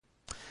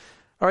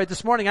All right,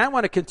 this morning I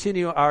want to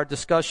continue our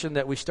discussion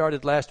that we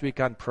started last week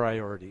on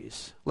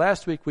priorities.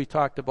 Last week we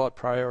talked about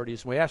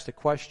priorities, and we asked the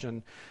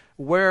question,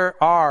 where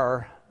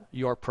are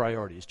your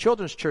priorities?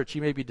 Children's Church,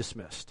 you may be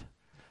dismissed.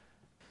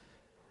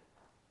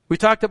 We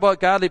talked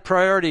about godly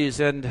priorities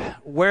and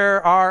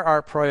where are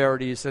our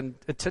priorities. And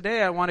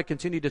today I want to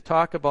continue to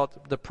talk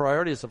about the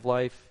priorities of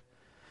life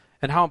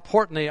and how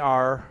important they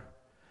are,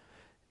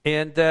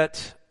 and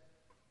that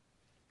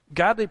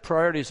godly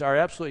priorities are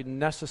absolutely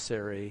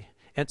necessary.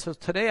 And so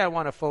today I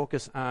want to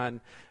focus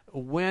on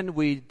when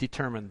we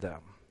determine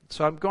them.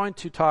 So I'm going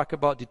to talk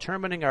about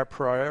determining our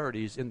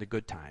priorities in the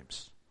good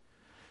times,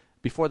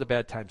 before the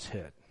bad times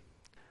hit.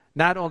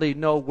 Not only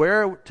know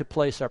where to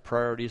place our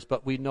priorities,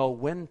 but we know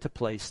when to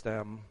place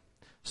them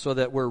so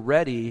that we're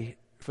ready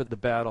for the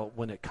battle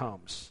when it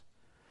comes.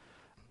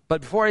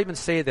 But before I even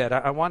say that,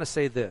 I want to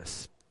say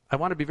this. I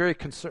want to be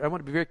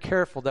very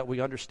careful that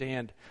we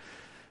understand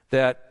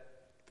that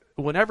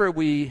whenever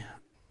we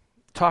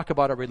talk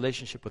about our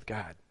relationship with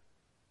God,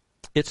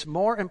 it's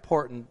more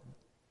important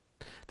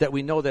that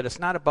we know that it's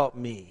not about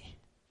me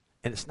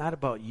and it's not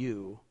about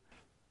you,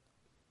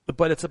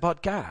 but it's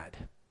about God.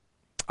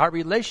 Our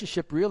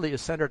relationship really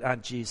is centered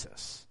on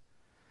Jesus.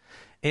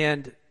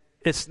 And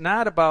it's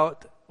not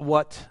about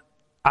what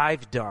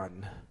I've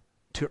done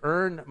to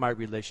earn my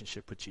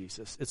relationship with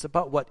Jesus. It's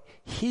about what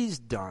He's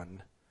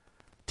done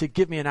to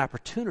give me an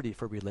opportunity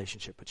for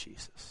relationship with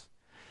Jesus.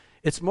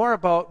 It's more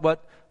about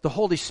what the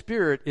Holy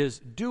Spirit is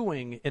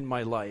doing in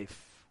my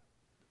life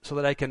so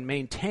that I can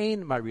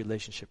maintain my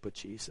relationship with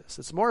Jesus.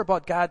 It's more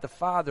about God the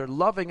Father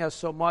loving us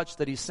so much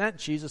that He sent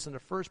Jesus in the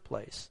first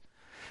place,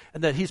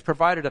 and that He's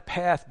provided a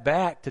path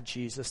back to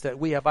Jesus that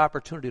we have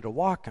opportunity to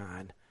walk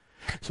on.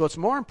 So it's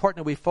more important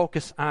that we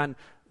focus on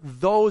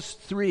those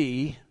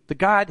three, the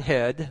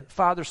Godhead,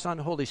 Father, Son,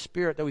 Holy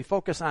Spirit, that we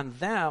focus on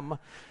them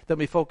than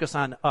we focus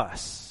on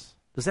us.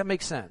 Does that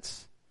make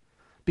sense?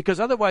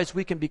 Because otherwise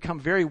we can become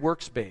very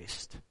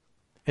works-based,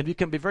 and we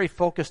can be very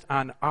focused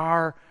on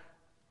our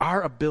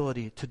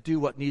ability to do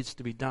what needs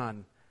to be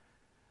done.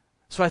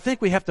 So I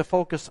think we have to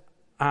focus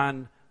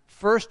on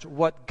first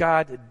what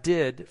God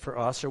did for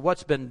us, or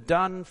what's been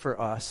done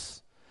for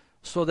us,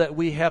 so that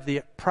we have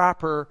the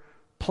proper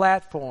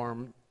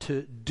platform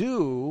to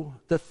do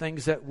the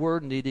things that we're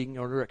needing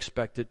or are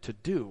expected to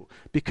do.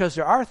 Because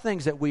there are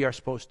things that we are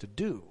supposed to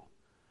do,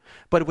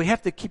 but we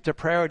have to keep the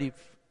priority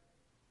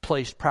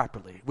placed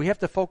properly. We have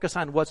to focus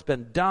on what's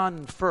been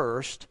done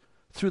first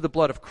through the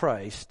blood of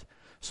Christ,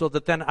 so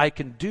that then I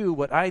can do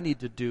what I need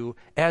to do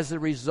as a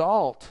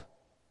result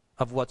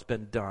of what's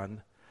been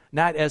done,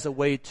 not as a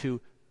way to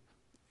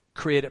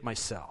create it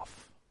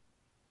myself.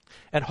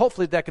 And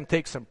hopefully that can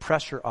take some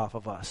pressure off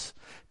of us,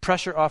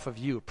 pressure off of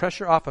you,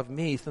 pressure off of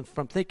me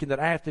from thinking that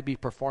I have to be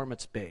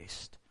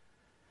performance-based.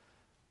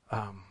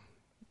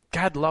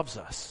 God loves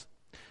us,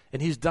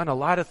 and He's done a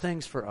lot of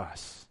things for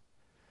us.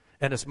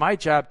 And it's my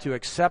job to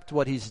accept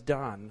what He's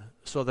done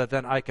so that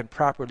then I can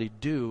properly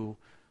do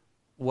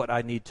what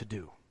I need to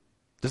do.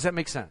 Does that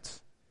make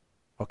sense?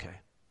 Okay.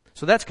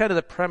 So that's kind of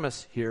the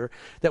premise here,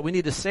 that we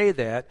need to say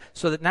that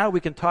so that now we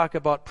can talk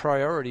about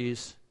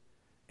priorities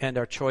and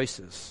our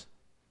choices.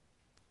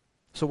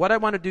 So what I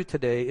want to do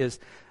today is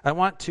I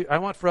want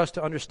for us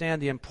to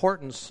understand the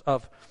importance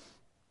of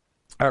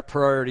our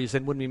priorities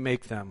and when we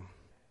make them.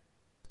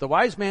 The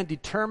wise man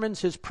determines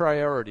his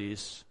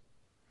priorities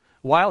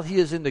while he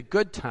is in the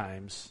good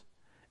times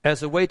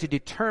as a way to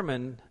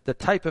determine the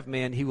type of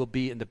man he will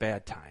be in the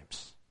bad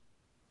times.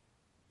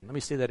 Let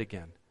me say that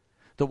again.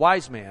 The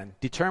wise man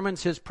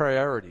determines his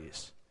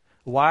priorities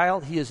while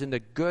he is in the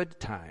good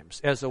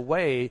times as a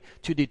way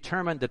to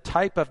determine the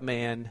type of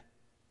man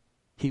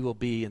he will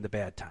be in the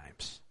bad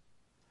times.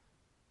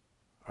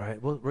 All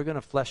right, well, we're going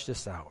to flesh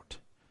this out.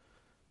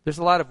 There's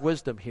a lot of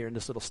wisdom here in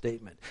this little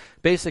statement.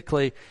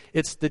 Basically,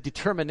 it's the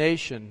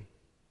determination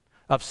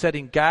of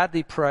setting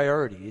godly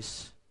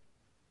priorities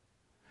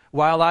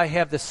while I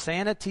have the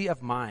sanity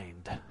of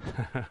mind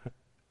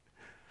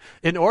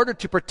in order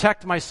to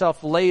protect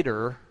myself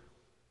later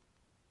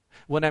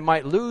when I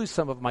might lose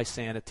some of my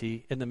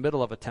sanity in the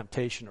middle of a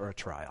temptation or a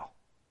trial.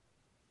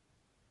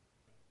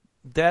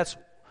 That's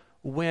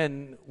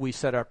when we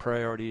set our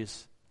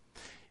priorities,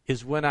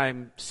 is when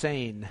I'm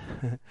sane,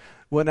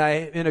 when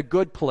I'm in a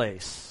good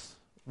place,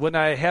 when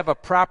I have a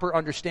proper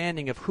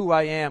understanding of who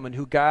I am and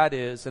who God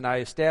is, and I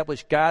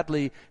establish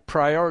godly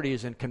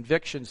priorities and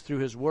convictions through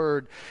His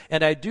Word.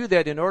 And I do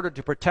that in order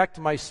to protect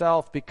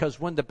myself, because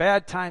when the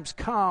bad times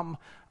come,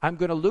 I'm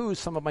going to lose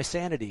some of my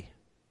sanity.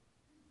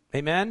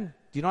 Amen?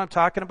 Do you know what I'm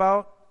talking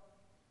about?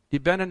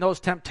 You've been in those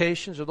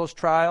temptations or those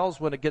trials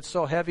when it gets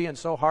so heavy and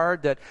so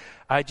hard that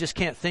I just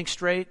can't think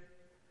straight?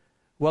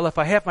 Well, if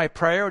I have my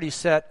priorities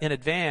set in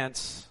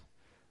advance,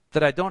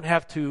 that I don't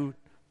have to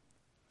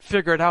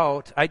figure it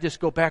out, I just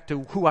go back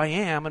to who I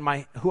am,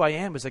 and who I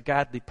am is a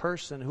godly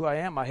person. Who I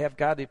am, I have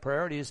godly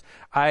priorities.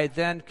 I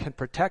then can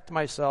protect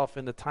myself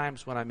in the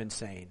times when I'm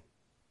insane.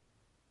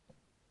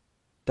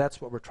 That's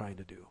what we're trying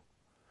to do.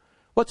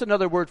 What's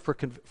another word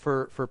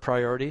for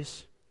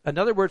priorities?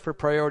 Another word for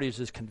priorities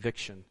is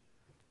conviction.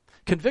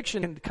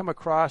 Conviction can come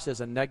across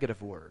as a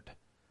negative word,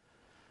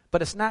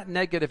 but it's not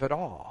negative at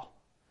all.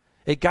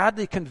 A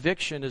godly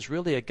conviction is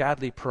really a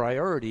godly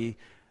priority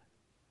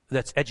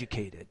that's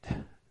educated,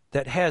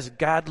 that has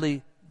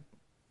godly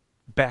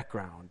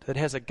background, that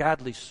has a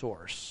godly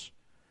source.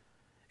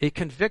 A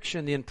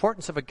conviction, the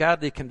importance of a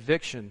godly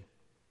conviction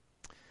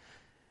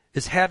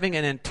is having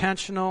an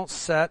intentional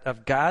set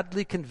of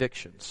godly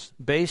convictions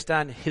based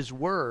on His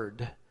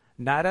Word,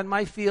 not on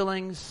my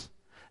feelings,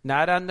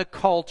 not on the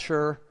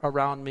culture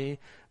around me,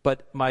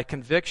 but my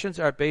convictions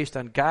are based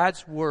on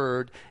God's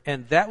Word,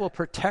 and that will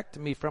protect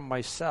me from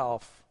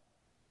myself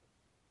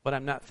when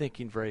I'm not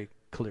thinking very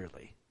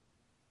clearly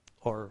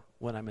or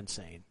when I'm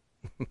insane.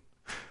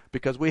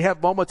 Because we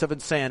have moments of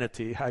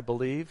insanity, I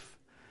believe.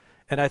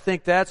 And I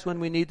think that's when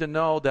we need to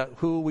know that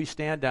who we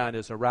stand on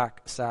is a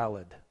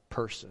rock-solid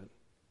person,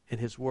 and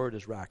His Word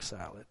is rock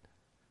solid.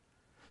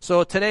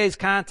 So in today's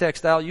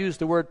context, I'll use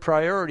the word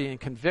priority and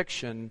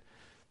conviction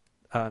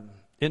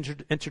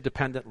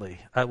interdependently.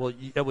 I will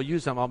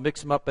use them, I'll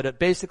mix them up, but it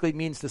basically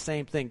means the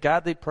same thing.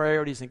 Godly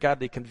priorities and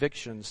godly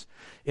convictions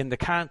in the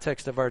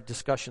context of our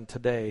discussion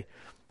today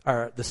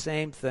are the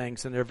same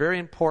things, and they're very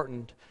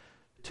important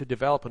to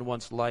develop in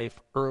one's life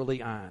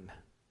early on.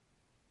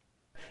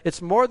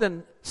 It's more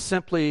than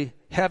simply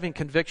having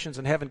convictions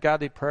and having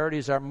godly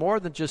priorities are more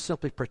than just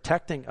simply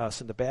protecting us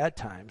in the bad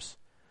times.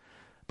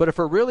 But if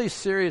we're really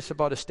serious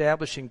about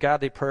establishing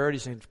godly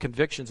priorities and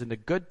convictions in the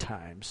good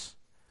times,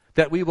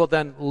 that we will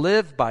then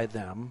live by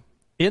them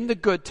in the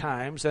good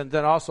times and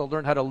then also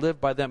learn how to live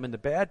by them in the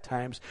bad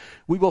times,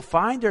 we will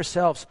find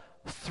ourselves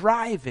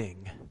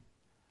thriving,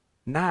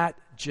 not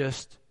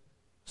just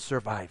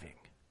surviving.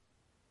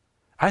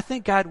 I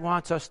think God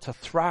wants us to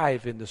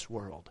thrive in this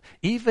world.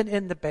 Even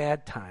in the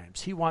bad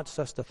times, He wants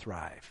us to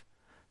thrive.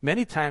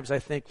 Many times I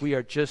think we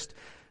are just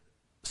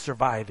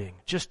surviving,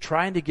 just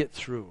trying to get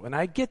through. And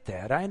I get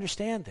that. I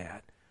understand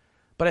that.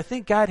 But I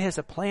think God has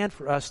a plan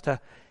for us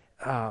to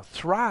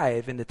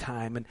thrive in the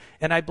time.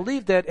 And I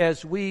believe that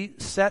as we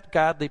set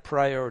godly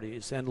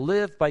priorities and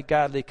live by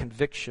godly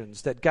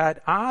convictions, that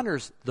God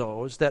honors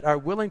those that are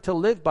willing to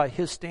live by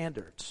His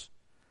standards.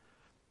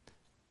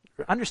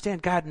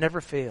 Understand, God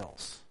never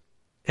fails.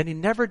 And He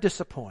never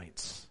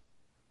disappoints.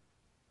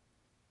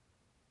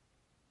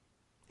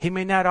 He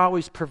may not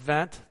always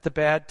prevent the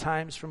bad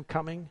times from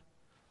coming.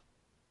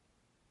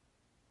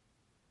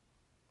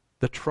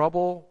 The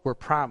trouble we're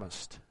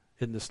promised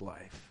in this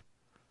life.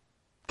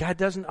 God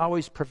doesn't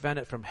always prevent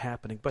it from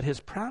happening, but His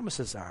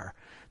promises are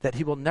that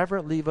He will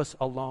never leave us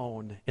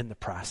alone in the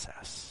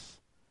process.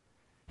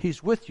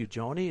 He's with you,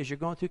 Joni, as you're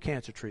going through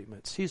cancer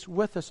treatments. He's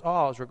with us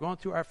all as we're going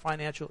through our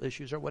financial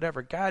issues or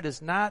whatever. God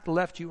has not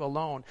left you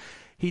alone.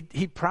 He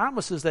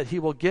promises that He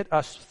will get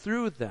us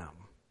through them.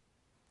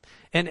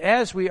 And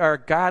as we are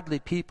godly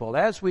people,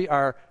 as we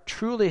are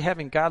truly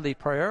having godly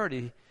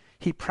priority,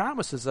 He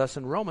promises us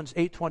in Romans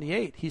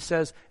 8:28, He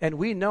says, and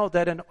we know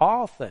that in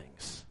all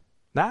things,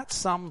 not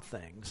some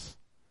things,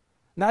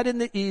 not in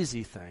the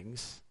easy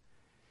things,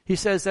 He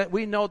says that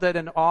we know that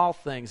in all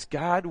things,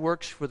 God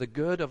works for the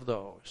good of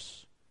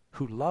those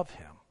who love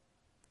Him,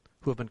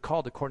 who have been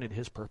called according to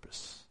His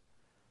purpose.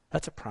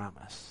 That's a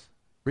promise.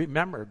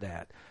 Remember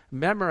that.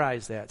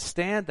 Memorize that.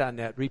 Stand on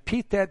that.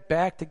 Repeat that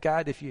back to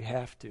God if you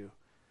have to.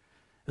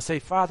 And say,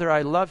 Father,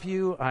 I love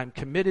you. I'm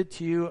committed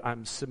to you.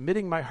 I'm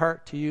submitting my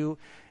heart to you.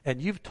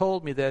 And you've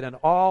told me that in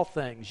all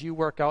things you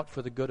work out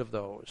for the good of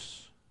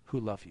those who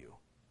love you.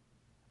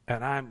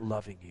 And I'm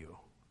loving you.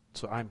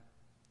 So I'm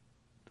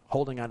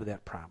holding on to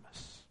that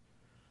promise.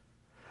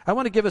 I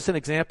want to give us an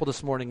example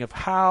this morning of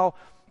how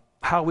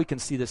we can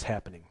see this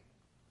happening.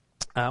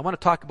 I want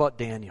to talk about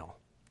Daniel.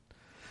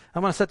 I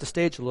want to set the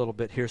stage a little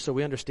bit here so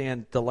we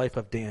understand the life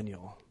of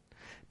Daniel.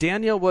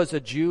 Daniel was a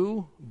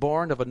Jew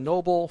born of a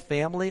noble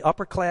family,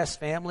 upper-class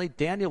family.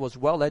 Daniel was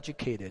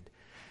well-educated.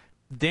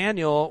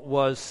 Daniel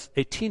was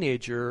a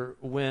teenager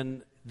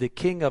when the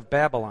king of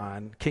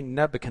Babylon, King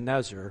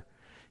Nebuchadnezzar,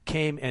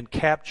 came and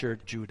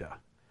captured Judah.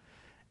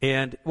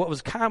 And what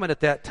was common at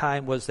that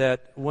time was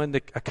that when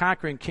a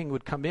conquering king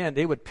would come in,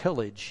 they would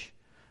pillage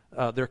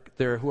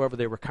their whoever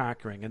they were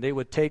conquering, and they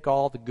would take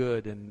all the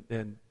good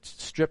and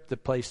strip the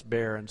place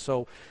bare. And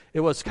so it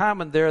was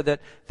common there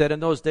that in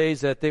those days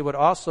that they would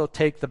also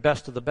take the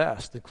best of the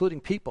best, including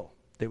people.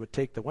 They would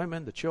take the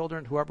women, the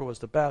children, whoever was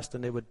the best,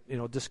 and they would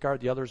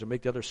discard the others or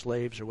make the others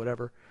slaves or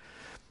whatever.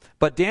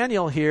 But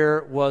Daniel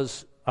here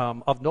was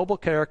of noble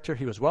character.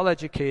 He was well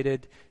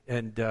educated,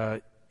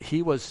 and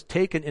he was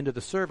taken into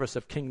the service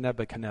of King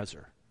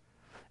Nebuchadnezzar.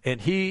 And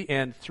he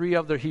and 3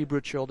 other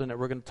Hebrew children that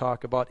we're going to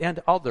talk about,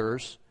 and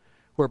others,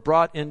 were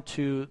brought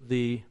into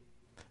the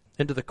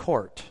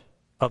court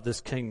of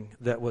this king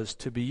that was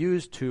to be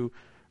used to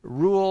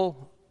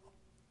rule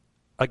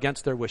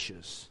against their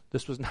wishes.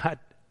 This was not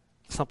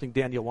something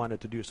Daniel wanted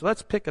to do. So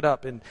let's pick it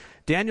up in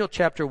Daniel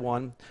chapter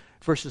 1,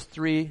 verses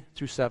 3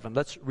 through 7.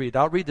 Let's read.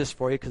 I'll read this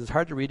for you because it's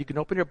hard to read. You can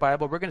open your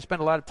Bible. We're going to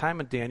spend a lot of time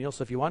in Daniel,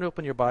 so if you want to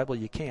open your Bible,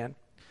 you can.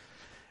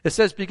 It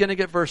says, beginning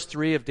at verse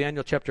 3 of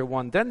Daniel chapter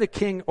 1, then the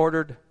king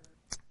ordered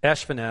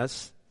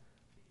Ashpenaz,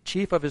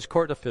 chief of his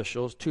court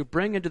officials, to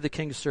bring into the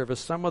king's service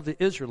some of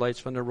the Israelites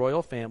from the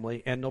royal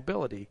family and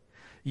nobility,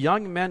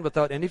 young men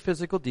without any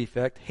physical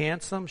defect,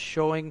 handsome,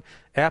 showing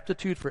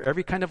aptitude for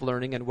every kind of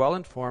learning, and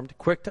well-informed,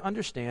 quick to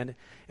understand,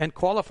 and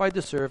qualified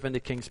to serve in the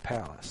king's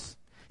palace.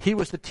 He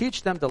was to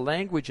teach them the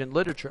language and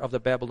literature of the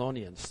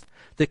Babylonians.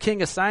 The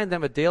king assigned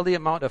them a daily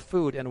amount of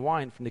food and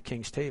wine from the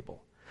king's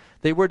table.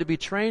 They were to be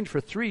trained for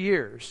 3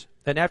 years,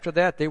 and after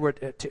that they were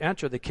to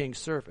enter the king's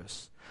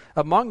service.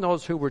 Among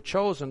those who were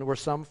chosen were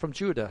some from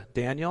Judah: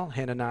 Daniel,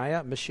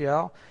 Hananiah,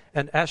 Mishael,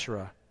 and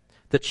Ezra.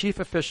 The chief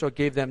official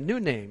gave them new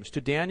names.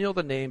 To Daniel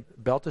the name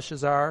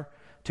Belteshazzar,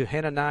 to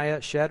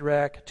Hananiah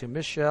Shadrach, to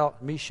Mishael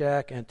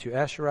Meshach, and to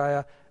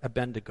Azariah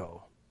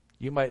Abednego.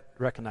 You might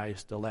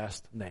recognize the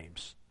last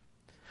names.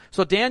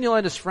 So Daniel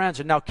and his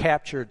friends are now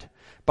captured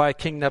by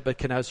King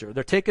Nebuchadnezzar.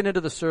 They're taken into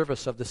the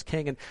service of this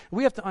king. And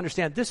we have to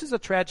understand, this is a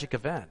tragic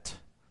event.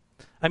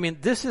 I mean,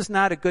 this is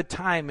not a good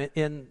time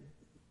in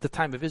the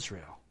time of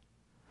Israel.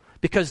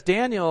 Because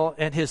Daniel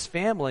and his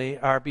family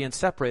are being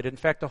separated. In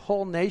fact, the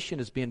whole nation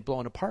is being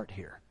blown apart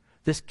here.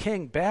 This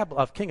king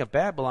of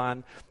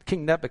Babylon,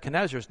 King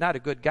Nebuchadnezzar, is not a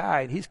good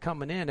guy. And he's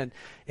coming in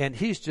and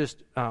he's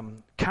just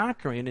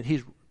conquering, and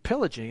he's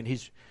pillaging, and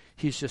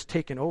he's just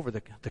taking over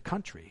the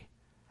country.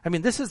 I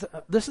mean, this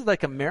is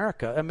like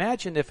America.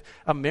 Imagine if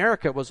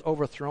America was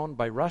overthrown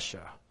by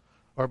Russia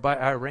or by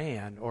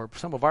Iran or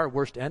some of our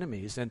worst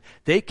enemies, and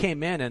they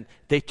came in and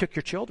they took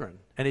your children,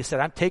 and they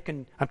said, I'm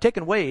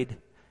taking Wade.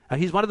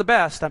 He's one of the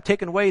best. I'm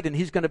taking Wade, and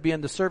he's going to be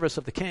in the service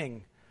of the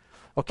king.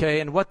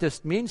 Okay, and what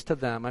this means to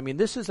them, I mean,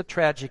 this is a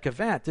tragic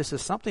event. This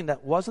is something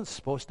that wasn't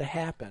supposed to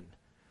happen.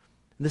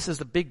 This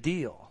is a big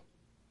deal.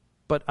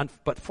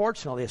 But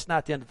fortunately, it's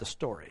not the end of the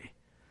story.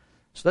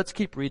 So let's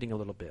keep reading a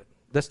little bit.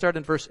 Let's start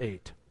in verse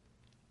 8.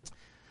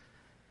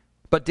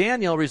 But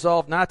Daniel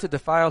resolved not to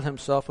defile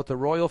himself with the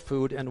royal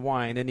food and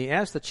wine, and he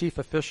asked the chief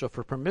official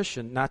for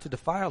permission not to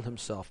defile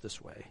himself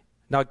this way.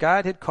 Now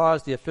God had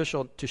caused the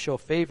official to show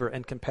favor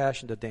and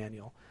compassion to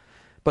Daniel.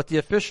 But the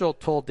official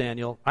told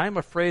Daniel, I am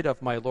afraid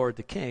of my lord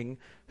the king,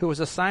 who has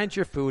assigned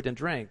your food and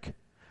drink.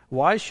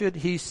 Why should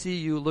he see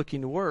you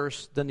looking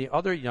worse than the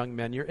other young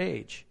men your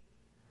age?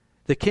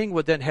 The king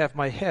would then have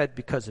my head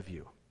because of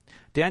you.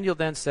 Daniel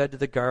then said to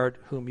the guard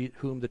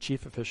whom the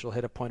chief official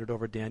had appointed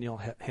over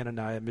Daniel,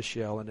 Hananiah,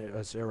 Mishael, and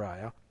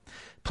Azariah,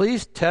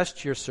 please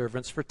test your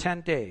servants for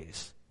 10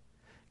 days.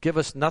 Give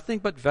us nothing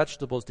but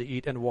vegetables to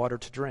eat and water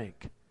to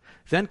drink.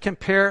 Then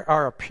compare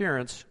our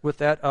appearance with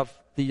that of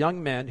the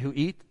young men who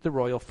eat the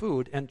royal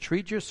food, and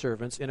treat your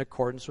servants in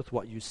accordance with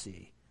what you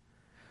see.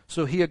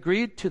 So he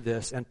agreed to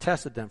this and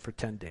tested them for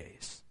 10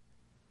 days.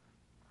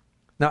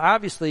 Now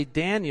obviously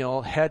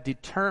Daniel had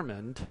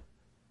determined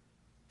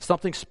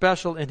something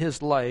special in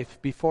his life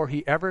before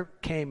he ever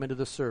came into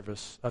the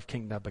service of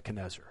King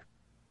Nebuchadnezzar.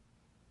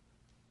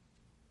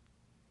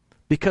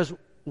 Because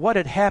what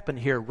had happened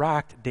here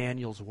rocked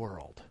Daniel's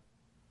world.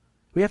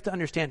 We have to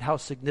understand how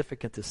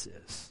significant this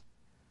is.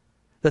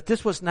 That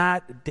this was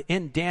not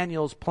in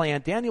Daniel's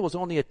plan. Daniel was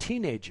only a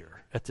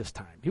teenager at this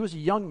time. He was a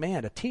young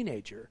man, a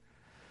teenager.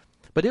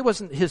 But it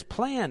wasn't his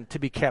plan to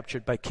be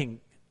captured by King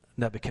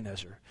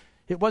Nebuchadnezzar.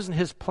 It wasn't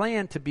his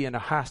plan to be in a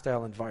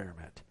hostile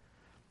environment.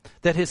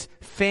 That his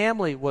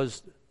family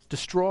was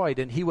destroyed,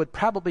 and he would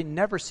probably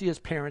never see his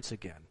parents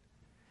again.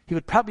 He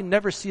would probably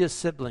never see his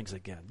siblings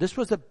again. This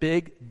was a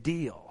big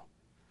deal.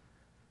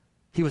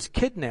 He was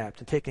kidnapped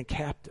and taken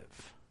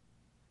captive.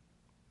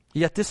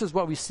 Yet this is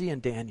what we see in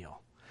Daniel.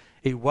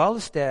 A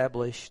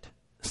well-established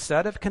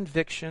set of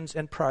convictions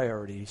and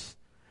priorities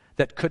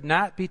that could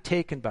not be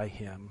taken by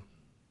him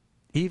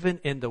even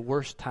in the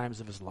worst times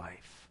of his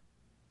life.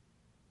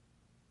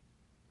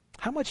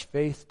 How much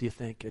faith do you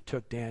think it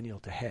took Daniel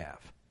to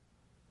have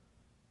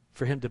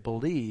for him to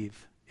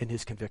believe in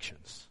his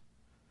convictions?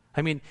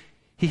 I mean,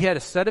 he had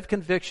a set of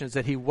convictions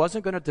that he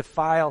wasn't going to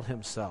defile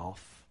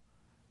himself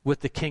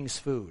with the king's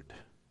food.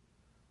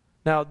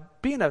 Now,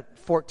 being a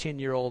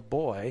 14-year-old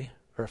boy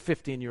or a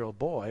 15-year-old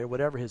boy or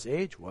whatever his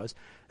age was,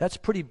 that's a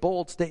pretty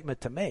bold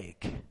statement to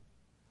make.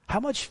 How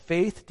much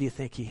faith do you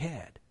think he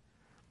had?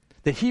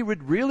 That he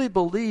would really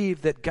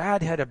believe that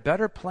God had a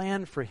better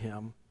plan for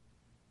him,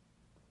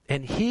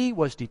 and he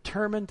was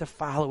determined to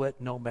follow it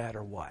no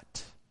matter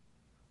what.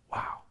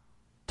 Wow.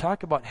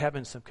 Talk about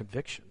having some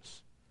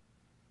convictions.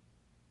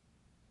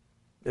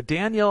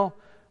 Daniel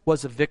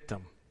was a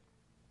victim,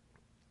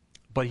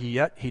 but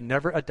yet he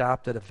never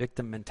adopted a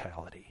victim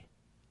mentality.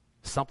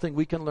 Something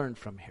we can learn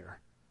from here.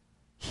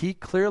 He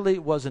clearly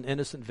was an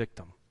innocent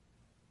victim,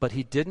 but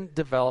he didn't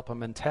develop a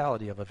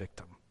mentality of a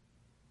victim.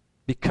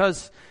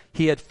 Because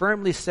he had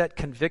firmly set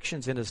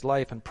convictions in his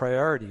life and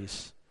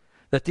priorities,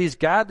 that these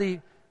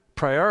godly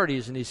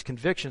priorities and these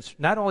convictions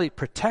not only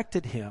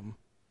protected him,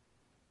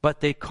 but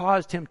they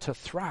caused him to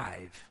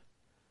thrive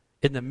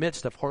in the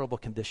midst of horrible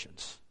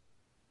conditions.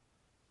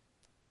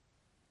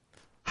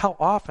 How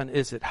often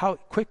is it, how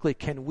quickly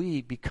can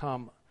we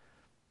become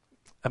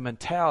a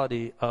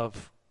mentality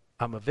of,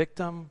 I'm a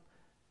victim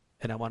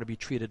and I want to be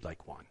treated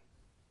like one.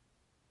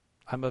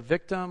 I'm a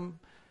victim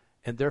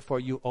and therefore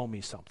you owe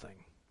me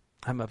something.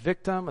 I'm a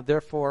victim, and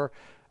therefore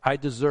I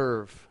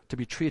deserve to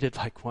be treated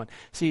like one.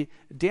 See,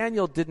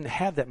 Daniel didn't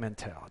have that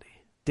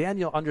mentality.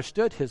 Daniel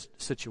understood his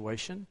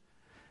situation,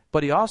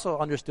 but he also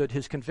understood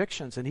his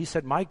convictions, and he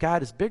said, my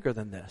God is bigger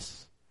than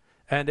this.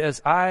 And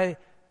as I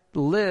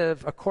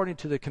live according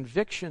to the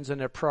convictions and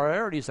the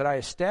priorities that I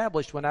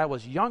established when I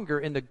was younger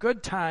in the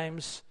good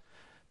times,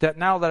 that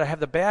now that I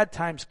have the bad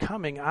times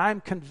coming,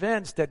 I'm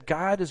convinced that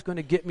God is going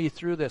to get me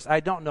through this.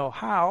 I don't know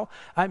how.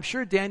 I'm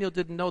sure Daniel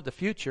didn't know the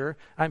future.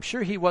 I'm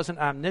sure he wasn't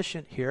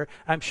omniscient here.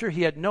 I'm sure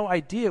he had no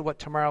idea what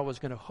tomorrow was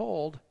going to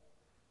hold.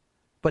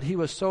 But he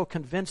was so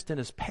convinced in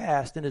his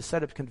past, in his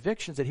set of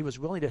convictions, that he was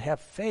willing to have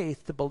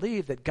faith to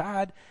believe that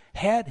God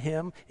had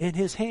him in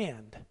his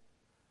hand.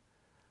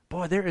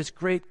 Boy, there is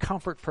great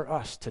comfort for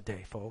us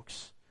today,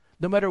 folks.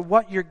 No matter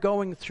what you're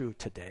going through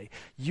today,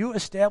 you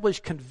establish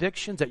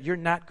convictions that you're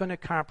not going to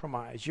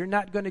compromise. You're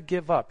not going to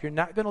give up. You're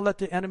not going to let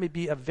the enemy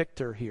be a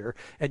victor here,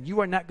 and you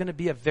are not going to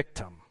be a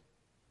victim.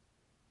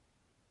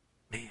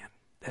 Man,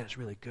 that is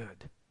really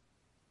good.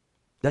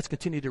 Let's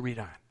continue to read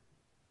on.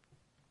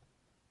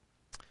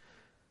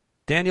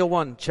 Daniel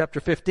 1, chapter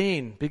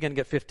 15, beginning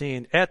at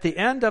 15. At the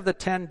end of the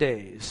 10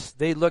 days,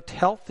 they looked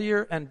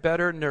healthier and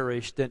better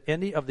nourished than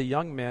any of the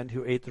young men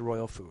who ate the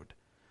royal food.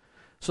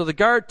 So the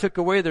guard took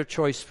away their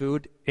choice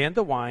food and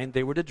the wine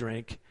they were to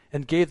drink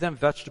and gave them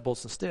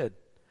vegetables instead.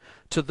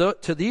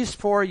 To these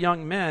 4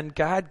 young men,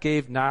 God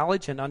gave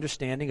knowledge and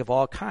understanding of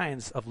all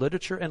kinds of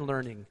literature and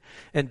learning.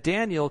 And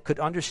Daniel could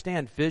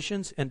understand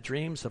visions and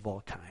dreams of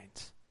all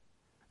kinds.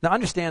 Now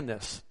understand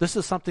this. This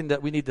is something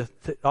that we need to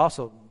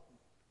also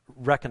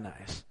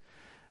recognize.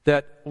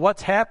 That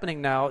what's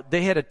happening now,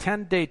 they had a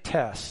 10-day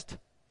test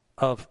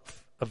of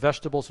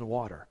vegetables and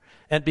water.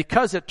 And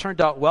because it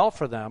turned out well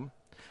for them,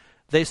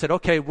 they said,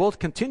 okay, we'll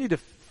continue to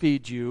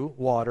feed you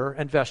water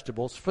and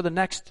vegetables for the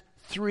next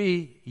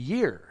 3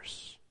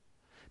 years.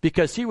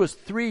 Because he was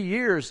 3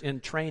 years in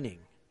training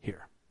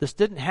here. This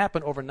didn't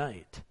happen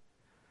overnight.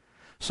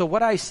 So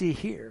what I see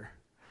here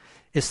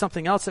is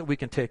something else that we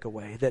can take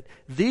away. That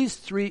these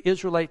 3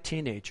 Israelite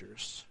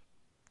teenagers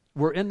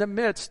were in the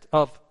midst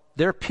of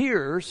their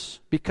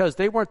peers, because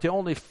they weren't the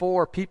only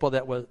 4 people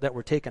that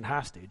were taken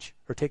hostage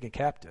or taken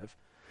captive.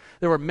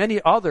 There were many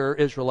other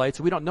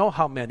Israelites. We don't know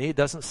how many. It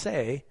doesn't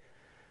say.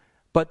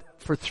 But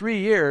for 3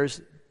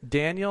 years,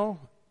 Daniel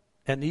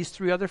and these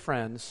 3 other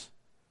friends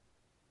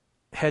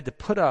had to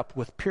put up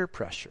with peer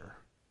pressure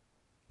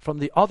from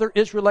the other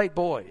Israelite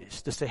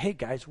boys to say, hey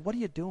guys, what are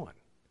you doing?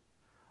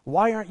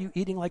 Why aren't you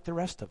eating like the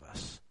rest of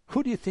us?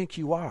 Who do you think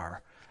you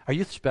are? Are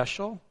you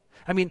special?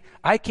 I mean,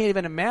 I can't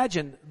even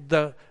imagine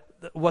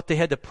what they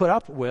had to put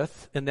up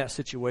with in that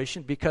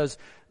situation, because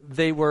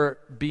they were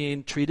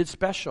being treated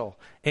special.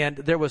 And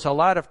there was a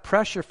lot of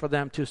pressure for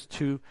them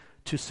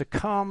to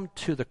succumb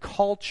to the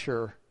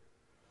culture,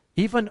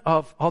 even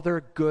of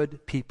other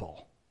good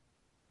people.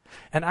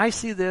 And I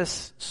see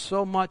this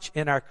so much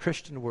in our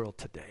Christian world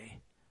today,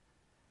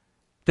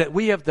 that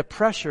we have the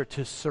pressure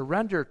to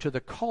surrender to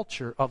the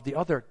culture of the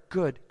other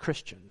good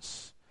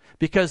Christians,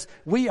 because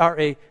we are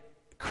a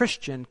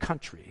Christian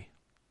country,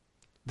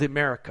 the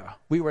America.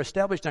 We were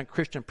established on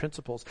Christian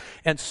principles,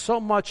 and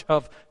so much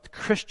of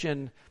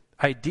Christian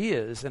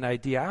ideas and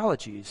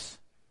ideologies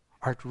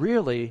are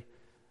really,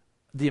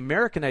 the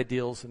American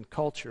ideals and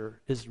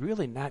culture is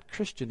really not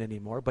Christian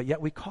anymore, but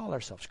yet we call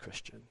ourselves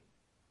Christian.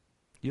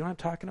 You know what I'm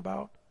talking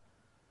about?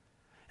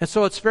 And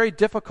so it's very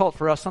difficult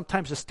for us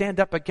sometimes to stand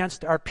up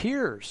against our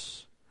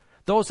peers,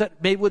 those that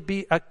would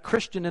be a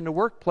Christian in the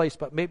workplace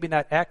but maybe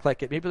not act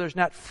like it. Maybe there's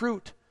not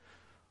fruit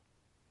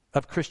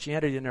of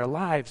Christianity in their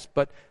lives,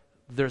 but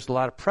there's a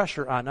lot of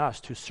pressure on us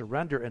to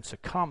surrender and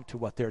succumb to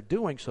what they're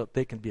doing so that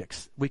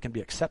we can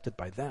be accepted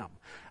by them.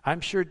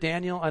 I'm sure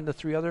Daniel and the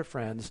 3 other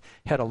friends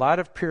had a lot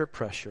of peer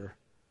pressure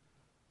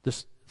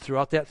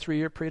throughout that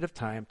 3-year period of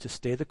time to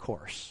stay the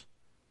course.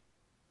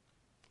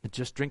 And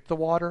just drink the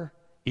water,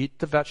 eat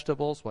the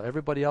vegetables while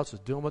everybody else is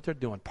doing what they're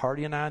doing,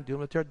 partying on,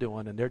 doing what they're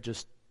doing, and they're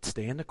just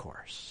staying the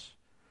course.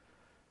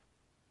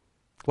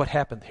 What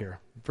happened here?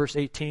 Verse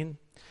 18,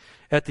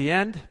 At the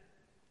end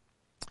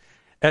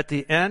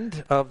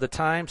of the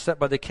time set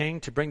by the king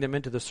to bring them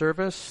into the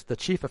service, the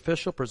chief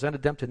official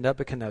presented them to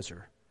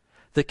Nebuchadnezzar.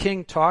 The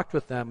king talked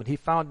with them, and he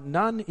found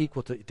none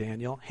equal to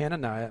Daniel,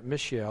 Hananiah,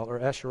 Mishael, or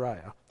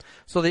Azariah.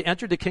 So they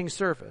entered the king's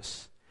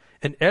service.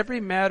 In every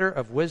matter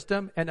of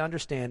wisdom and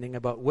understanding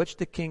about which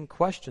the king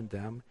questioned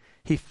them,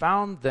 he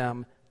found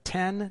them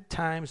 10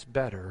 times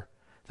better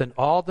than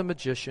all the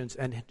magicians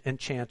and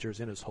enchanters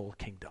in his whole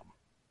kingdom.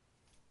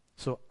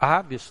 So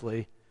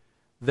obviously,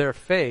 their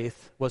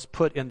faith was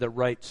put in the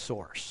right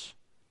source.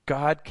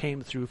 God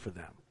came through for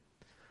them.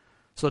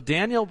 So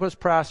Daniel was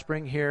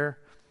prospering here,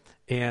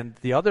 and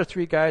the other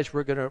 3 guys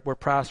were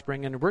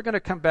prospering, and we're going to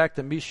come back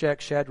to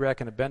Meshach,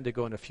 Shadrach, and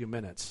Abednego in a few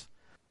minutes.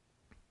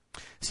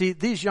 See,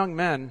 these young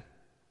men,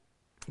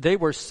 they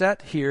were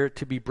set here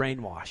to be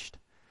brainwashed.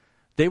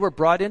 They were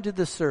brought into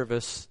the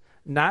service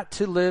not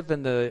to live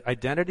in the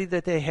identity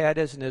that they had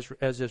as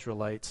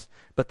Israelites,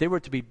 but they were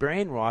to be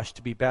brainwashed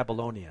to be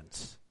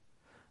Babylonians.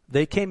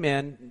 They came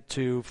in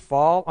to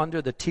fall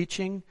under the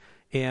teaching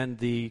and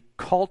the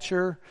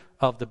culture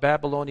of the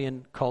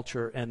Babylonian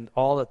culture and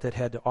all that it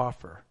had to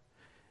offer.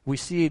 We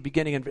see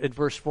beginning in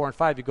verse 4 and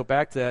 5, you go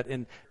back to that,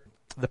 and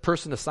the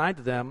person assigned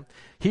to them,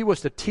 he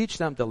was to teach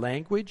them the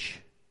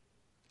language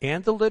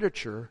and the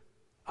literature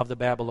of the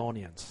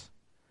Babylonians.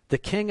 The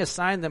king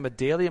assigned them a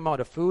daily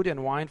amount of food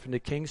and wine from the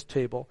king's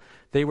table.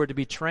 They were to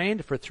be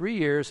trained for 3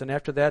 years, and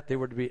after that they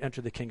were to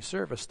enter the king's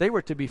service. They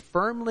were to be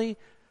firmly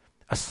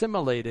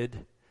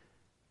assimilated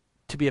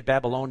to be a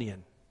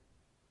Babylonian.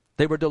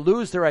 They were to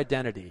lose their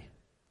identity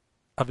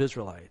of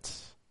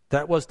Israelites.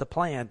 That was the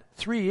plan.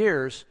 3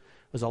 years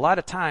was a lot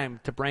of time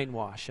to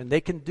brainwash, and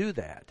they can do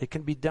that. It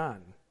can be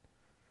done.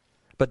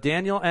 But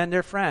Daniel and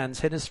his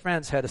friends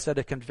had a set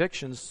of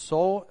convictions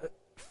so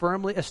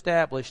firmly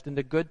established in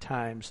the good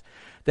times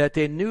that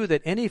they knew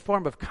that any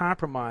form of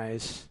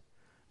compromise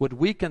would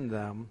weaken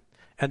them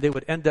and they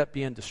would end up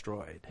being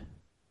destroyed.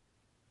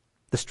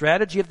 The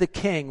strategy of the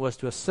king was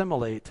to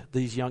assimilate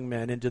these young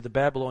men into the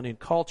Babylonian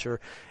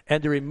culture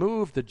and to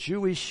remove the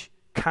Jewish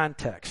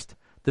context,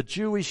 the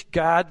Jewish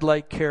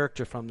God-like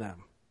character from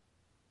them.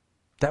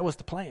 That was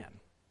the plan.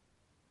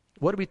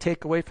 What do we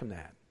take away from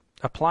that?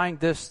 Applying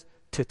this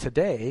to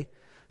today,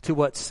 to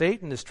what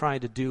Satan is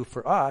trying to do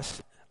for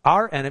us,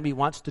 our enemy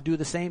wants to do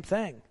the same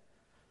thing.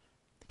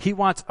 He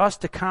wants us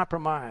to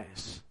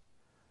compromise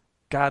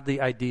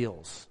godly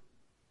ideals.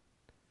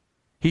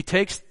 He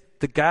takes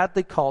the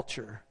godly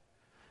culture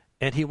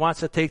and he wants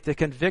to take the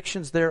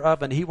convictions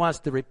thereof and he wants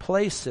to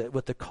replace it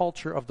with the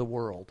culture of the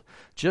world.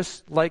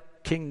 Just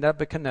like King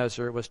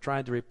Nebuchadnezzar was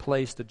trying to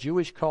replace the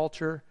Jewish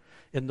culture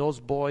in those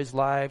boys'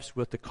 lives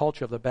with the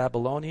culture of the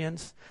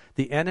Babylonians,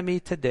 the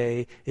enemy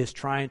today is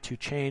trying to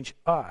change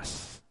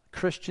us,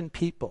 Christian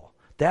people.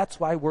 That's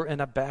why we're in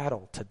a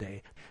battle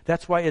today.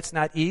 That's why it's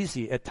not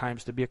easy at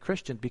times to be a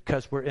Christian,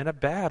 because we're in a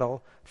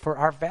battle for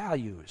our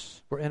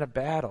values. We're in a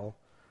battle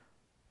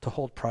to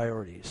hold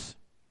priorities.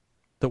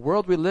 The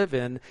world we live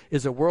in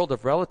is a world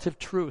of relative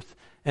truth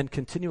and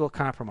continual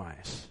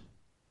compromise.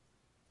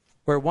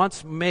 Where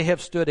once may have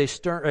stood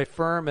a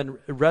firm and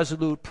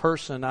resolute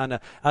person on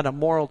a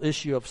moral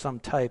issue of some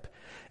type,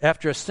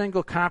 after a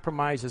single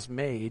compromise is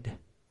made,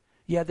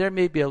 there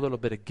may be a little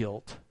bit of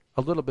guilt,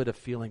 a little bit of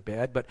feeling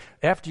bad, but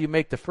after you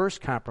make the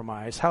first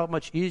compromise, how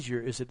much easier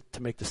is it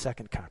to make the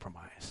second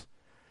compromise?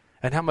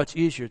 And how much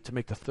easier to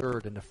make the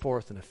third and the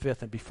fourth and the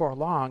fifth? And before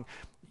long,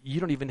 you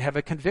don't even have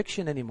a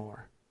conviction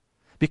anymore,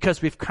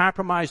 because we've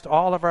compromised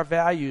all of our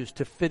values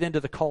to fit into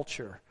the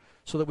culture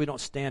so that we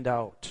don't stand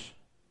out.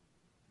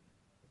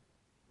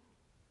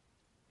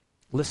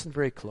 Listen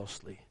very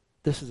closely.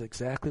 This is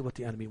exactly what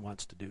the enemy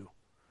wants to do.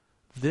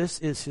 This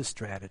is his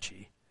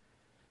strategy.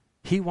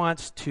 He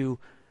wants to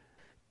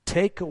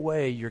take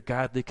away your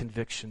godly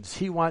convictions.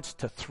 He wants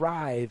to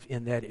thrive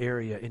in that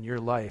area in your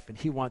life, and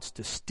he wants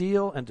to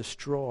steal and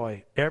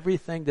destroy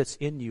everything that's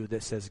in you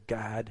that says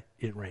God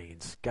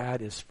reigns.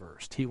 God is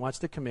first. He wants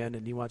to come in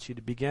and he wants you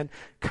to begin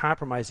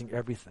compromising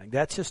everything.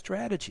 That's his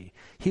strategy.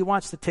 He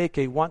wants to take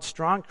a once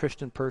strong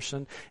Christian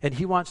person and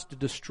he wants to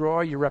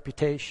destroy your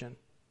reputation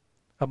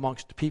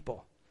amongst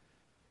people.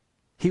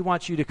 He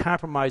wants you to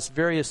compromise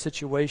various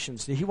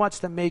situations. He wants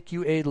to make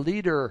you a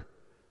leader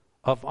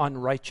of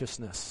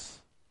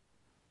unrighteousness.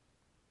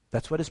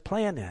 That's what his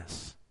plan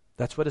is.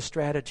 That's what his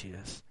strategy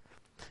is.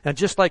 And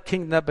just like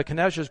King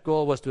Nebuchadnezzar's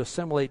goal was to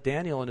assimilate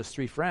Daniel and his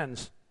 3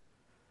 friends,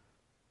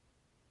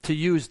 to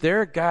use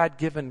their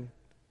God-given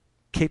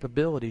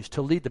capabilities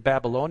to lead the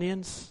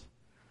Babylonians,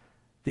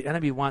 the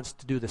enemy wants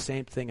to do the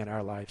same thing in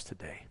our lives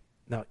today.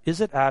 Now,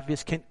 is it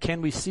obvious?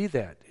 Can we see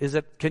that?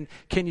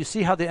 Can you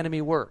see how the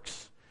enemy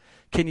works?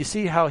 Can you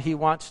see how he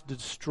wants to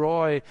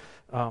destroy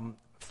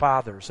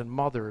fathers and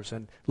mothers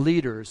and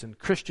leaders and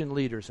Christian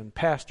leaders and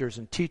pastors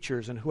and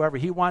teachers and whoever?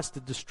 He wants to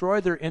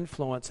destroy their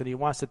influence, and he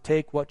wants to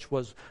take what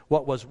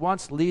was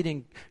once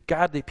leading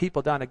godly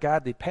people down a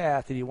godly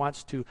path, and he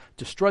wants to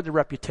destroy their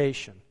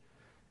reputation.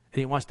 And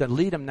he wants to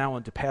lead them now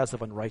into paths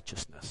of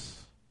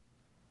unrighteousness.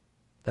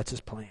 That's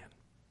his plan.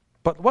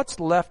 But what's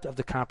left of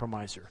the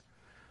compromiser?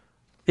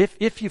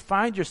 If you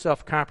find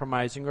yourself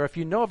compromising, or if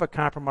you know of a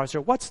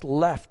compromiser, what's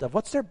left of?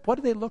 What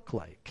do they look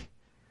like?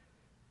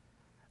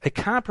 A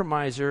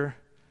compromiser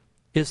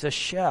is a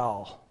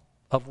shell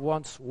of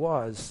once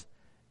was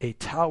a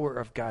tower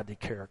of godly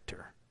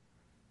character.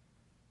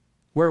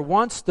 Where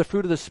once the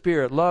fruit of the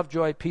Spirit, love,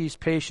 joy, peace,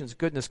 patience,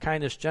 goodness,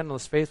 kindness,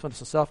 gentleness, faithfulness,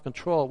 and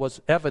self-control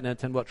was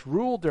evident and what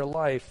ruled their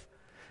life,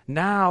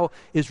 now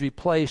is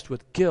replaced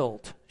with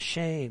guilt,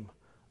 shame,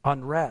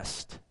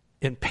 unrest,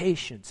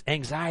 impatience,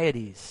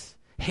 anxieties,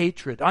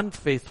 hatred,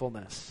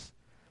 unfaithfulness,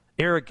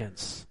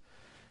 arrogance,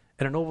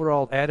 and an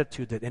overall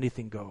attitude that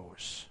anything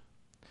goes.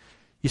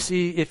 You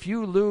see, if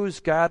you lose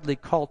godly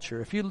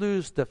culture, if you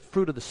lose the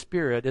fruit of the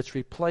Spirit, it's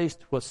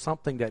replaced with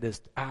something that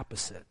is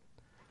opposite.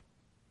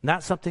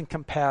 Not something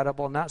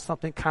compatible, not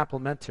something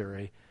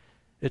complementary.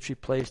 It's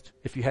replaced,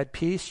 if you had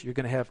peace, you're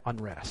going to have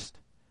unrest.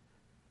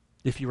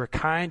 If you were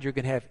kind, you're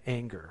going to have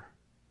anger.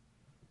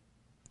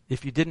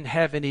 If you didn't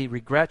have any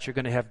regrets, you're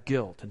going to have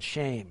guilt and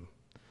shame.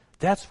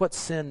 That's what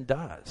sin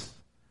does.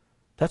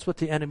 That's what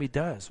the enemy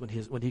does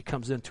when he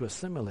comes in to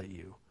assimilate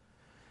you.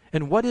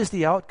 And what is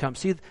the outcome?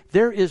 See,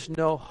 there is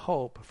no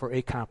hope for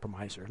a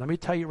compromiser. Let me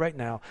tell you right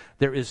now,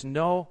 there is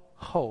no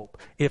hope.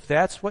 If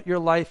that's what your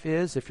life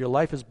is, if your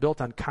life is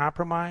built on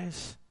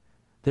compromise,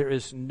 there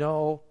is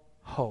no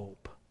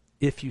hope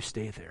if you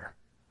stay there.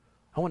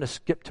 I want to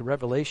skip to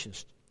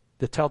Revelations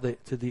to tell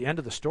to the end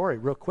of the story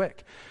real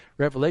quick.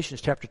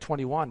 Revelations chapter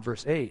 21,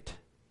 verse 8.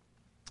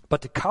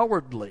 But the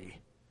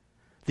cowardly,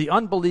 the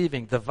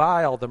unbelieving, the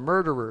vile, the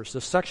murderers,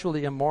 the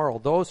sexually immoral,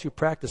 those who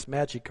practice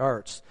magic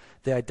arts,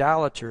 the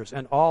idolaters,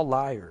 and all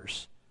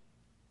liars,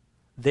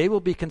 they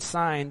will be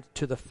consigned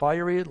to the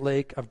fiery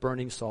lake of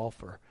burning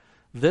sulfur.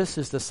 This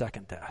is the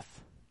second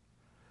death.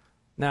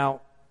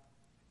 Now,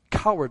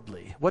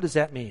 cowardly, what does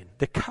that mean?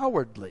 The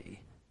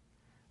cowardly,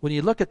 when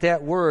you look at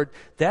that word,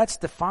 that's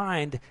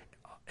defined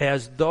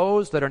as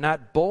those that are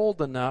not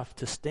bold enough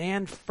to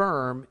stand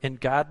firm in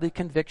godly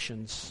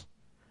convictions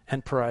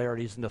and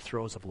priorities in the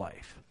throes of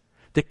life.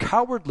 The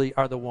cowardly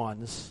are the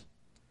ones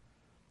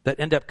that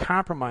end up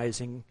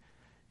compromising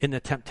in the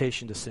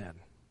temptation to sin.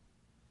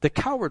 The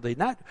cowardly,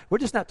 we're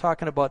just not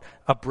talking about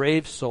a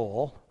brave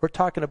soul. We're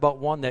talking about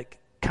one that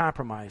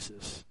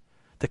compromises.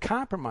 The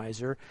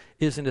compromiser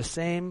is in the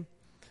same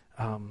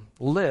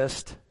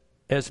list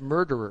as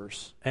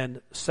murderers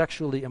and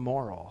sexually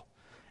immoral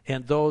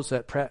and those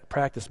that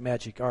practice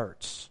magic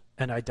arts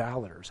and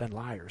idolaters and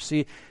liars.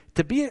 See,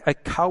 to be a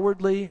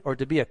cowardly or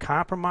to be a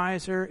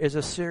compromiser is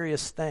a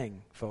serious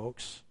thing,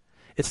 folks.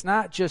 It's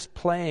not just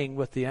playing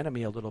with the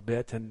enemy a little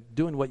bit and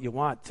doing what you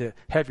want to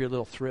have your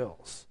little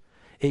thrills.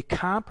 A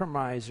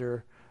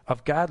compromiser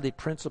of godly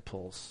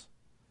principles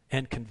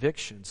and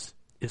convictions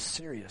is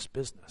serious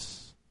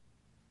business.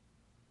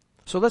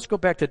 So let's go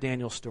back to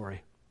Daniel's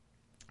story.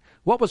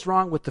 What was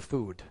wrong with the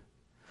food?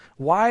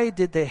 Why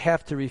did they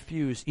have to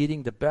refuse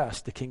eating the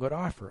best the king would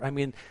offer? I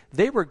mean,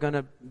 they were going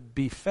to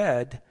be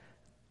fed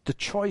the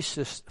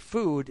choicest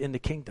food in the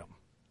kingdom.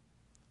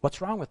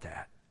 What's wrong with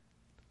that?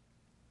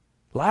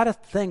 A lot of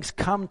things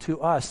come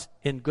to us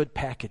in good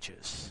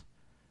packages.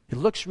 It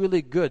looks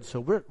really good,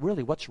 so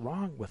really, what's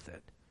wrong with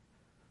it?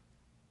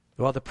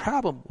 Well, the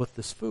problem with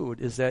this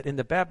food is that in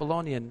the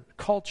Babylonian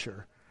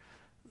culture,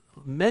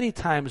 many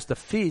times the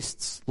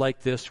feasts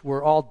like this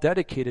were all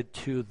dedicated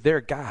to their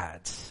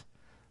gods,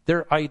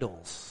 their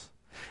idols.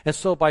 And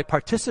so by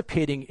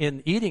participating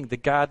in eating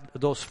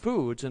those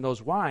foods and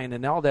those wine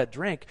and all that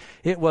drink,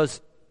 it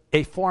was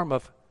a form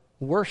of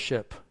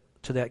worship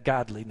to that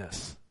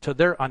godliness, to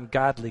their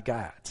ungodly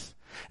gods.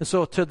 And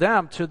so to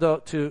them,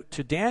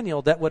 to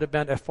Daniel, that would have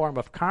been a form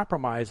of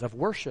compromise of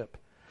worship,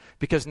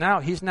 because now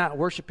he's not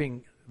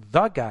worshiping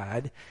the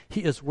God,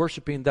 he is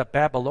worshiping the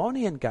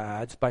Babylonian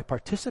gods by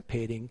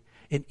participating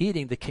in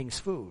eating the king's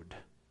food.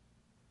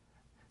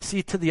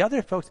 See, to the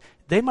other folks,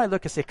 they might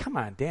look and say, come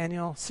on,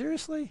 Daniel,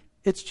 seriously?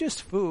 It's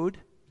just food.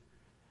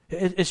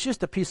 It's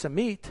just a piece of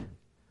meat.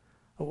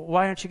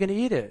 Why aren't you going to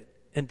eat it?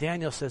 And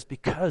Daniel says,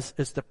 because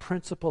it's the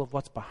principle of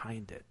what's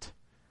behind it.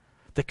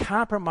 The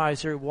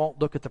compromiser won't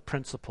look at the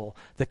principle.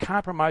 The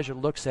compromiser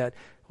looks at,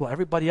 well,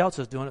 everybody else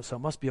is doing it, so it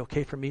must be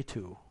okay for me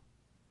too.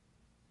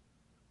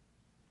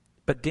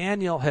 But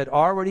Daniel had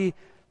already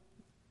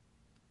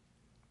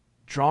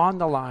drawn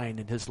the line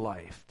in his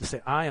life to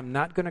say, I am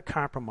not going to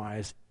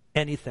compromise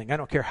anything. I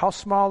don't care how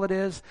small it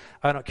is.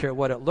 I don't care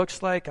what it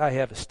looks like. I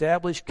have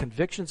established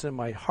convictions in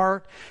my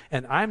heart,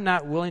 and I'm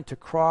not willing to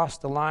cross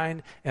the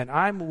line, and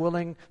I'm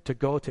willing to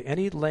go to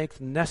any length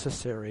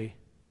necessary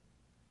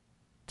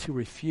to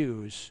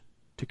refuse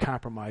to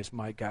compromise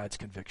my God's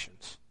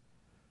convictions.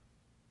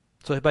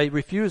 So by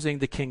refusing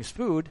the king's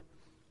food,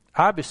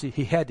 obviously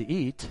he had to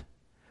eat.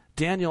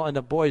 Daniel and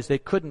the boys, they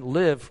couldn't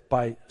live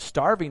by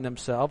starving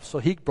themselves, so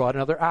he brought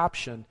another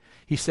option.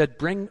 He said,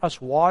 bring us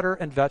water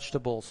and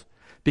vegetables,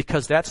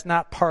 because that's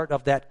not part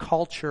of that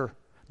culture,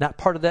 not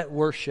part of that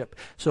worship.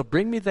 So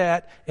bring me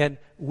that, and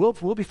we'll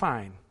be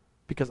fine,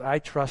 because I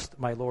trust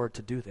my Lord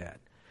to do that.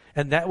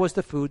 And that was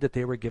the food that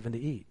they were given to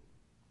eat.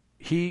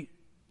 He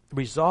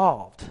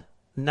resolved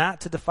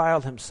not to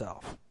defile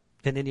himself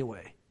in any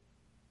way.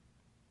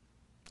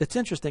 It's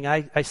interesting.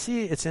 I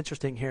see it's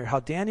interesting here how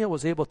Daniel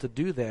was able to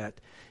do that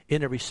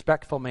in a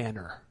respectful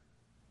manner.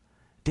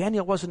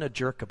 Daniel wasn't a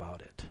jerk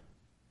about it.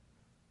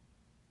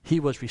 He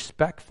was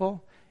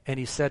respectful, and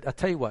he said, I'll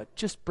tell you what,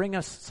 just bring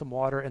us some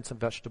water and some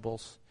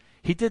vegetables.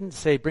 He didn't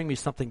say, bring me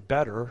something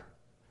better.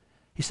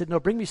 He said, no,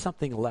 bring me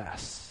something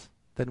less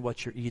than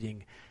what you're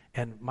eating,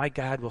 and my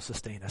God will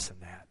sustain us in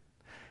that.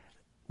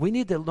 We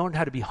need to learn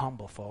how to be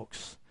humble,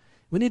 folks.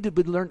 We need to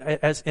learn,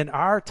 as in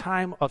our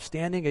time of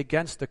standing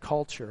against the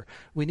culture,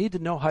 we need to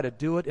know how to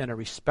do it in a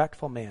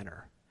respectful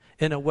manner,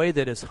 in a way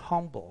that is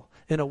humble,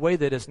 in a way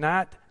that is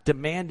not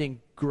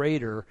demanding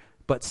greater,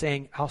 but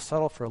saying, I'll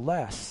settle for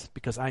less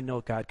because I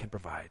know God can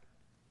provide.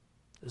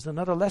 There's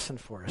another lesson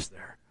for us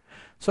there.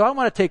 So I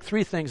want to take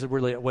three things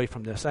really away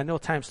from this. I know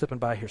time's slipping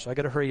by here, so I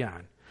got to hurry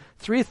on.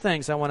 Three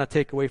things I want to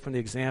take away from the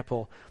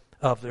example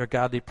of their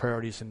godly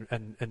priorities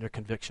and their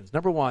convictions.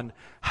 Number one,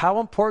 how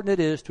important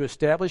it is to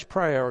establish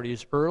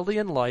priorities early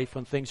in life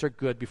when things are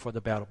good before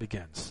the battle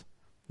begins.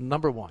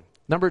 Number one.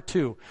 Number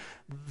two,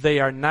 they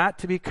are not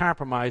to be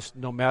compromised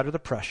no matter the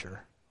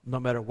pressure, no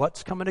matter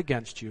what's coming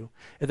against you.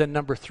 And then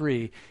number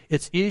three,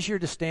 it's easier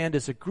to stand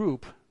as a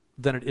group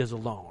than it is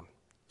alone.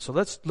 So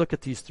let's look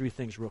at these three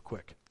things real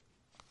quick.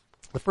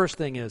 The first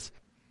thing is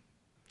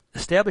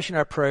establishing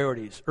our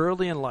priorities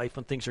early in life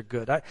when things are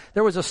good.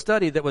 There was a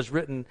study that was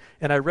written,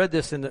 and I read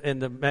this in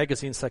the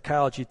magazine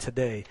Psychology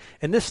Today,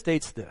 and this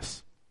states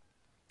this.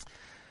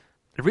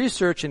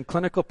 Research in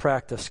clinical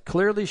practice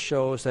clearly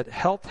shows that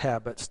health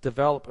habits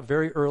develop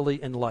very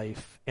early in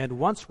life and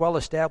once well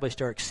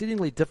established are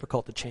exceedingly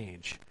difficult to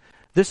change.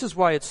 This is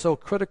why it's so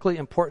critically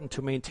important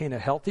to maintain a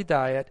healthy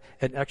diet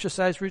and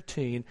exercise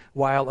routine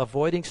while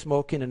avoiding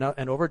smoking and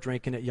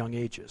overdrinking at young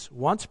ages.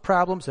 Once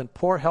problems and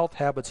poor health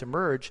habits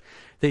emerge,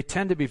 they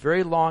tend to be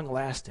very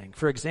long-lasting.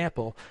 For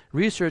example,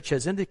 research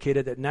has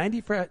indicated that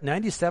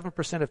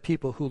 97% of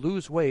people who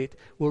lose weight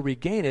will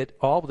regain it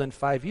all within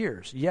 5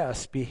 years.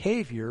 Yes,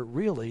 behavior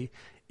really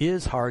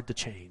is hard to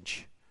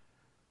change.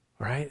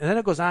 All right? And then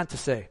it goes on to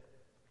say,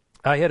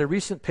 I had a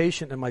recent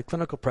patient in my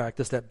clinical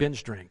practice that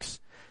binge drinks.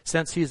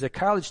 Since he's a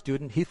college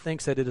student, he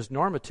thinks that it is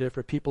normative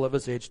for people of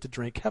his age to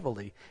drink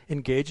heavily,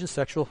 engage in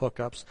sexual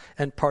hookups,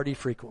 and party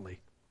frequently.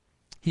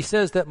 He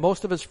says that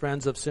most of his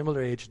friends of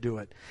similar age do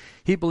it.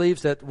 He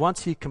believes that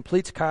once he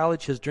completes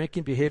college, his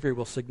drinking behavior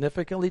will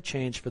significantly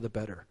change for the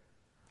better.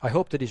 I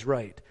hope that he's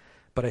right,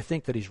 but I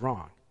think that he's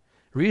wrong.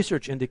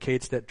 Research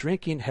indicates that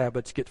drinking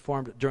habits get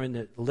formed during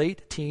the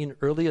late teen,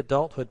 early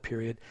adulthood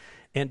period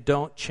and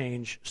don't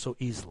change so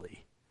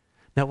easily.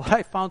 Now, what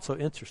I found so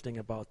interesting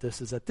about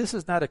this is that this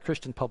is not a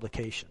Christian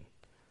publication.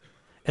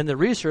 And the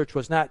research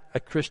was not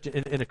a Christian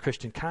in a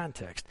Christian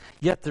context.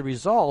 Yet the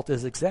result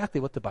is exactly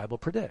what the Bible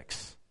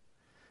predicts.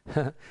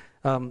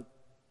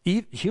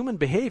 Human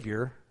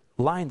behavior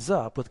lines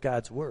up with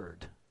God's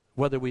word,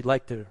 whether we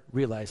like to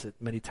realize it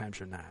many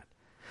times or not.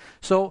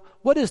 So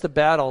what is the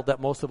battle that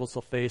most of us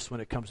will face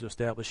when it comes to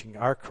establishing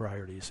our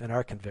priorities and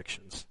our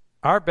convictions?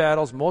 Our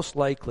battles most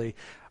likely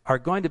are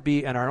going to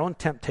be in our own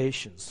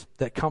temptations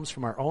that comes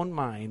from our own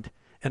mind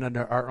and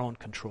under our own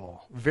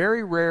control.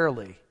 Very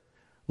rarely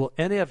will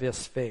any of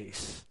us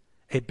face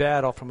a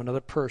battle from another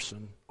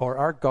person or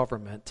our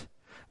government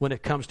when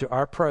it comes to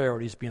our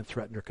priorities being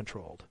threatened or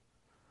controlled.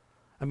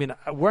 I mean,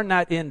 we're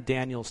not in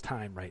Daniel's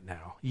time right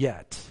now,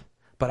 yet.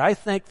 But I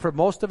think for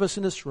most of us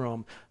in this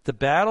room, the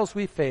battles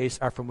we face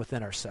are from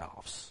within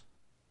ourselves.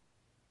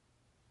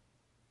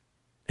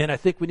 And I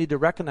think we need to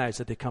recognize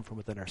that they come from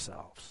within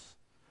ourselves.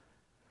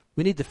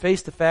 We need to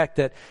face the fact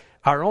that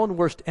our own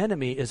worst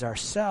enemy is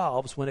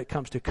ourselves when it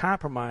comes to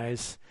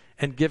compromise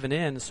and giving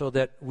in so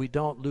that we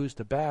don't lose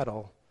the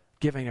battle,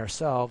 giving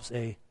ourselves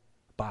a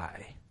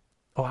bye.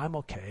 Oh, I'm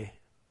okay.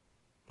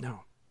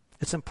 No.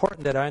 It's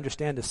important that I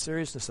understand the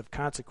seriousness of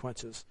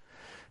consequences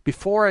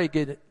before I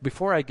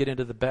get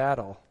into the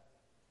battle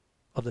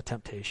of the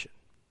temptation.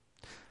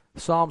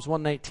 Psalms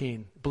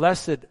 119,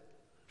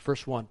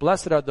 Verse 1,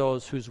 Blessed are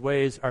those whose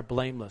ways are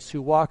blameless,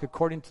 who walk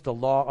according to the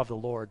law of the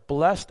Lord.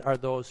 Blessed are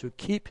those who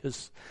keep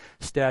his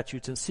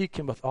statutes and seek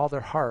him with all their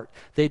heart.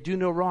 They do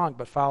no wrong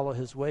but follow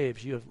his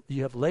ways.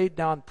 You have laid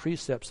down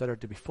precepts that are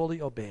to be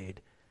fully obeyed.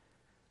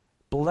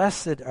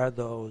 Blessed are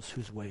those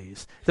whose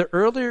ways. The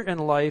earlier in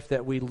life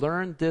that we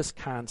learn this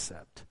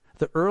concept,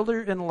 the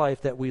earlier in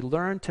life that we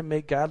learn to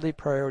make godly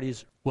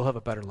priorities, we'll have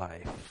a better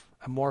life,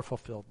 a more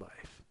fulfilled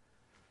life.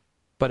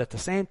 But at the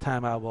same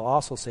time, I will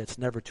also say it's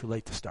never too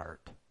late to start.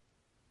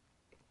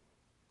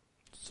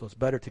 So it's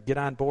better to get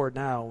on board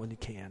now when you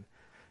can.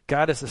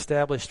 God has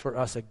established for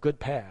us a good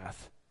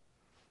path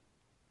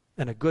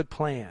and a good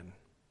plan.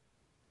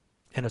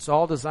 And it's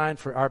all designed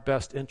for our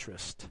best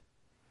interest.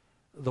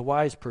 The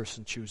wise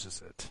person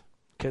chooses it.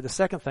 Okay, the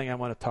second thing I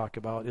want to talk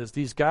about is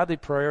these godly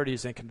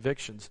priorities and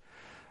convictions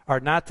are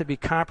not to be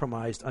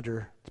compromised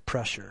under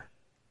pressure.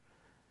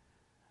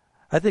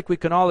 I think we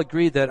can all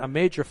agree that a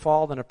major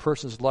fall in a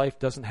person's life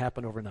doesn't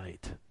happen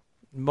overnight.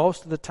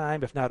 Most of the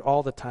time, if not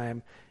all the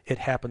time, it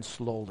happens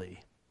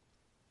slowly.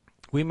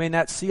 We may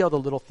not see all the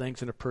little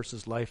things in a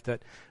person's life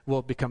that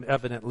will become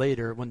evident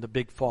later when the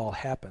big fall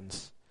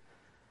happens.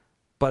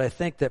 But I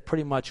think that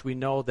pretty much we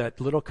know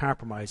that little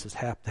compromises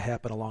have to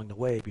happen along the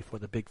way before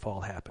the big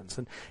fall happens.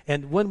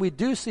 And when we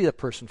do see a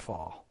person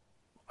fall,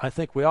 I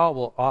think we all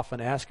will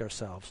often ask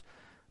ourselves,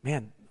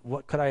 man,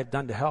 what could I have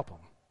done to help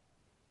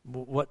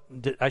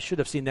him? I should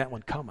have seen that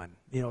one coming.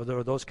 You know, there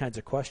are those kinds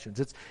of questions.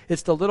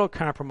 It's the little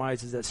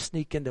compromises that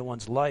sneak into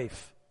one's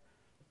life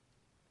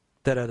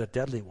that are the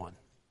deadly one.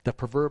 The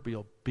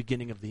proverbial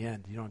beginning of the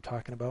end. You know what I'm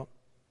talking about?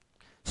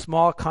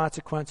 Small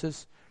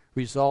consequences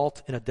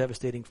result in a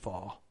devastating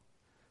fall.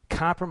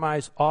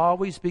 Compromise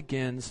always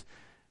begins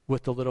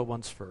with the little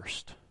ones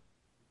first.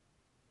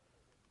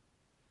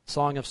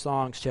 Song of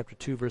Songs, chapter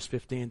 2, verse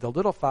 15. The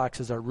little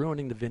foxes are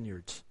ruining the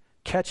vineyards.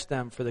 Catch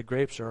them, for the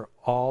grapes are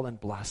all in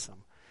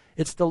blossom.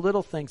 It's the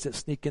little things that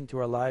sneak into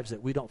our lives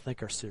that we don't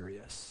think are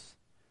serious.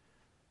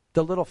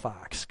 The little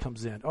fox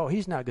comes in. Oh,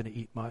 he's not going to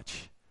eat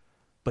much,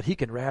 but he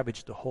can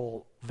ravage the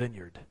whole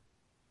vineyard.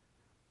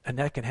 And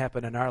that can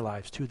happen in our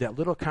lives too. That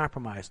little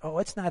compromise. Oh,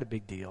 it's not a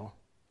big deal.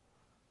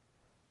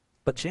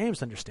 But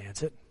James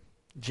understands it.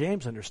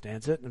 James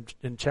understands it.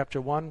 In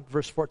chapter 1,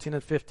 verse 14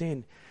 and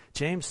 15,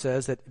 James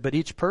says that, but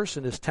each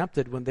person is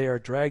tempted when they are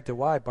dragged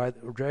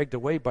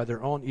away by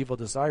their own evil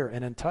desire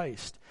and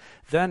enticed.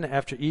 Then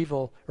after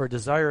evil or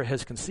desire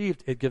has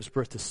conceived, it gives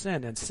birth to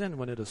sin, and sin,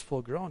 when it is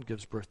full grown,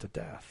 gives birth to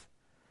death.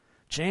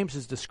 James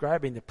is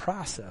describing the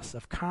process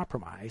of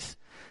compromise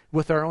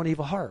with our own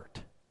evil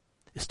heart.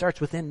 It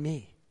starts within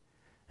me.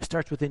 It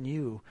starts within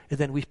you, and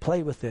then we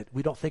play with it.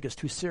 We don't think it's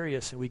too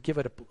serious, and we give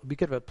it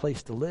a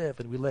place to live,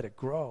 and we let it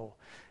grow.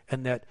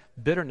 And that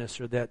bitterness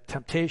or that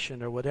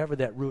temptation or whatever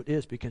that root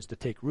is begins to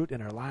take root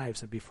in our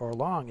lives, and before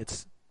long,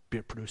 it's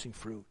producing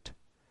fruit.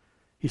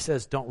 He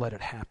says, don't let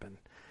it happen.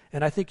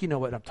 And I think you know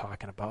what I'm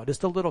talking about. It's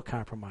the little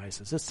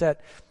compromises. It's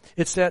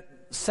that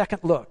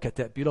second look at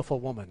that beautiful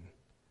woman.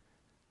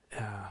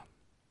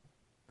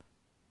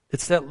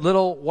 It's that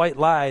little white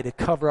lie to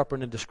cover up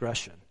an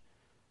indiscretion.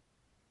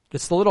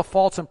 It's the little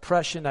false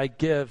impression I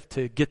give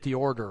to get the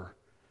order.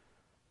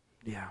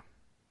 Yeah.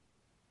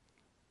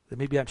 That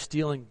maybe I'm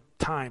stealing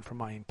time from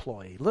my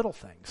employee. Little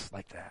things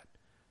like that.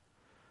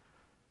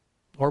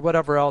 Or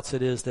whatever else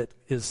it is that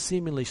is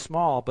seemingly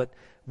small, but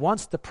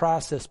once the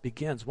process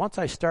begins, once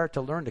I start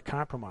to learn to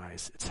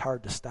compromise, it's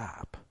hard to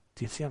stop.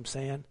 Do you see what I'm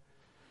saying?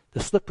 The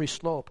slippery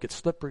slope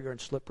gets slipperier and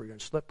slipperier and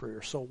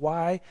slipperier. So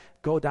why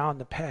go down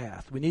the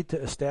path? We need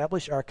to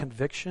establish our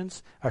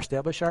convictions,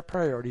 establish our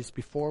priorities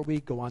before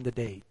we go on the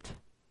date,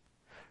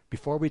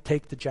 before we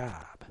take the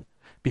job,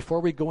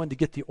 before we go in to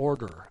get the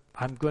order.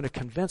 I'm going to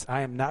convince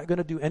I am not going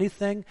to do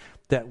anything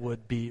that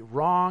would be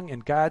wrong in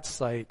God's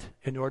sight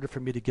in order for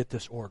me to get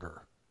this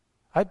order.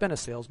 I've been a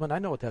salesman. I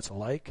know what that's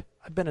like.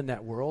 I've been in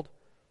that world.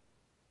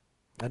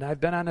 And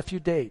I've been on a few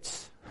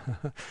dates.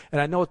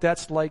 And I know what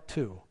that's like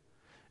too.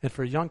 And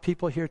for young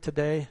people here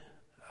today,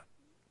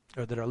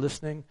 or that are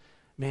listening,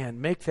 man,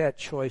 make that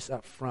choice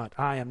up front.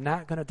 I am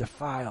not going to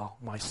defile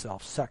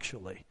myself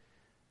sexually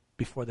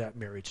before that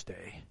marriage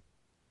day.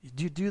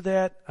 Do you do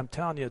that? I'm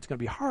telling you, it's going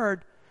to be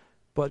hard,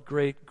 but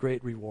great,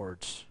 great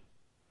rewards.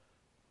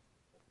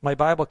 My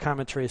Bible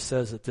commentary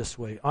says it this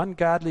way: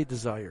 ungodly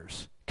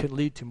desires can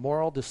lead to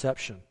moral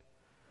deception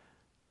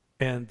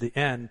and the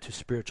end to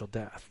spiritual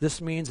death.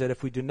 This means that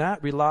if we do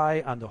not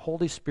rely on the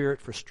Holy Spirit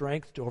for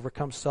strength to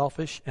overcome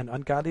selfish and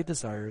ungodly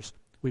desires,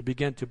 we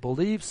begin to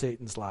believe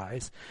Satan's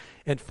lies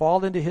and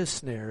fall into his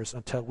snares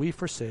until we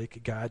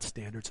forsake God's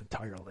standards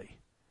entirely.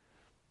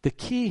 The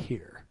key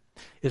here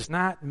is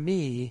not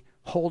me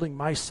holding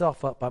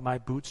myself up by my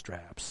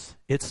bootstraps.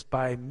 It's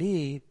by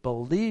me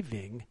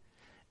believing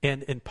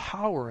and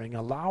empowering,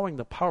 allowing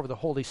the power of the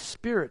Holy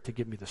Spirit to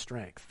give me the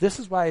strength. This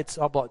is why it's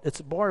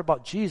more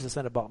about Jesus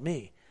than about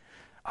me.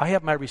 I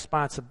have my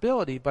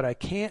responsibility, but I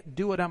can't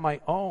do it on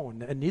my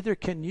own, and neither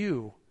can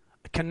you.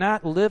 I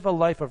cannot live a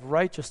life of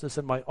righteousness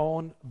in my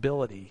own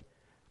ability.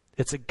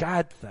 It's a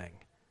God thing.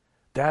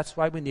 That's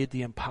why we need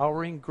the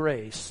empowering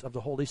grace of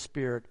the Holy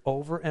Spirit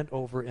over and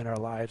over in our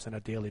lives on a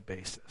daily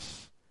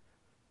basis.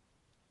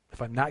 If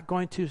I'm not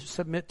going to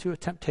submit to a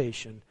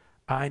temptation,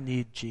 I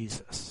need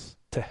Jesus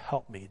to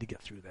help me to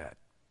get through that.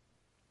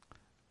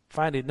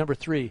 Finally, number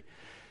 3,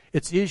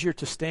 it's easier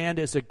to stand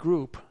as a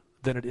group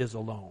than it is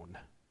alone.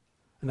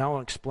 And now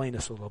I'll explain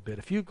this a little bit.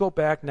 If you go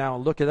back now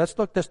and let's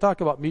talk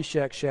about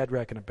Meshach,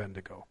 Shadrach, and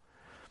Abednego.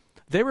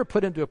 They were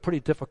put into a pretty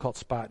difficult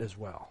spot as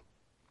well.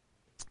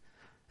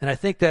 And I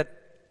think that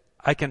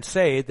I can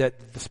say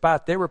that the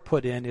spot they were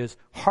put in is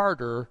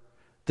harder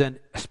than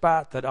a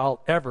spot that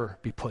I'll ever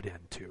be put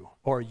into,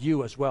 or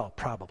you as well,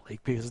 probably,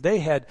 because they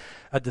had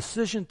a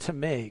decision to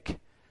make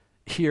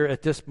here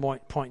at this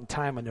point in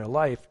time in their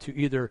life to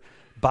either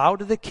bow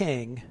to the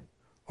king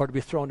or to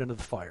be thrown into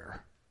the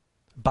fire.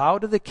 Bow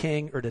to the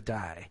king or to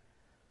die.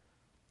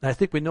 And I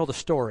think we know the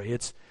story.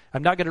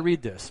 I'm not going to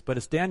read this, but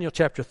it's Daniel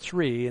chapter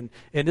 3, and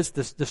it's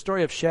the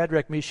story of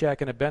Shadrach,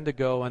 Meshach, and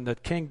Abednego, and the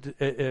king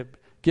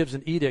gives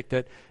an edict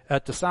that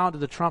at the sound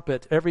of the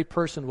trumpet, every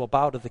person will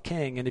bow to the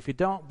king, and if you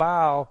don't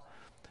bow,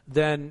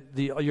 then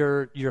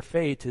your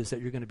fate is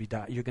that you're going to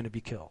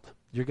be killed.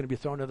 You're going to be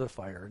thrown into the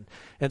fire.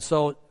 And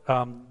so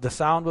the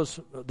sound was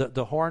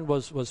the horn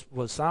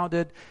was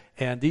sounded,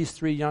 and these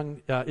 3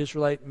 young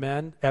Israelite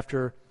men,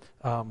 after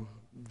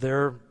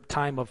their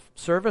time of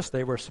service,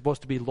 they were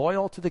supposed to be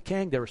loyal to the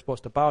king. They were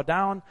supposed to bow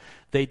down.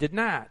 They did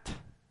not.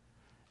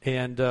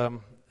 And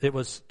it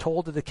was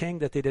told to the king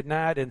that they did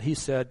not, and he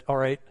said, all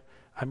right,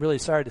 I'm really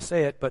sorry to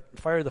say it, but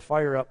fire the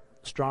fire up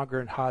stronger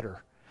and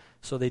hotter.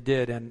 So they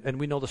did, and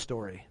we know the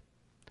story.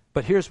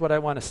 But here's what I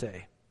want to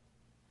say.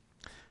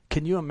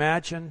 Can you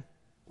imagine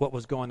what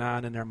was going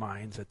on in their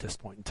minds at this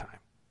point in time?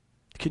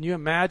 Can you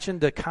imagine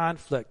the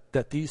conflict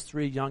that these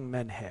 3 young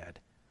men had?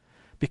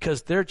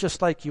 Because they're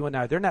just like you and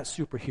I. They're not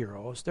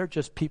superheroes. They're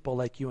just people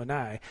like you and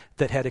I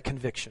that had a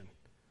conviction.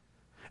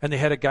 And they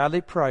had a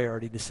godly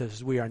priority that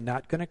says, we are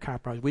not going to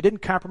compromise. We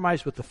didn't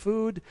compromise with the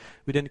food.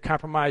 We didn't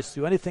compromise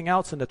through anything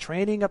else in the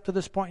training up to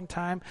this point in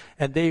time.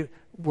 And they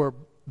were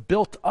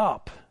built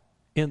up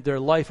in their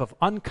life of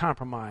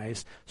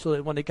uncompromise so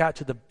that when they got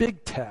to the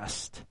big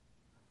test,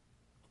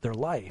 their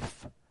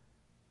life,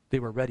 they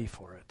were ready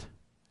for it.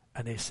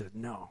 And they said,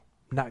 no,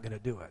 I'm not going to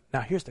do it.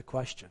 Now, here's the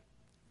question.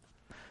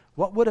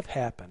 What would have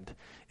happened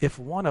if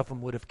one of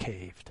them would have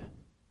caved?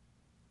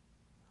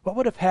 What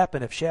would have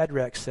happened if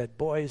Shadrach said,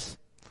 boys,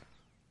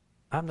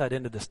 I'm not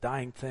into this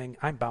dying thing.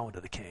 I'm bowing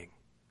to the king.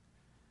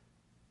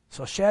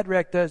 So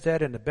Shadrach does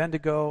that, and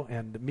Abednego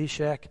and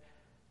Meshach,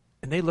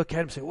 and they look at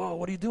him and say, whoa,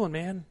 what are you doing,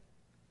 man?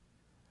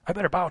 I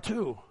better bow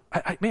too.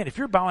 Man, if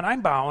you're bowing,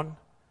 I'm bowing.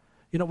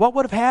 You know, what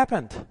would have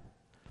happened?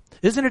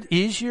 Isn't it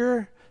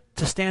easier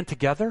to stand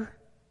together?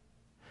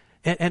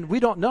 And we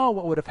don't know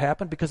what would have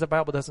happened because the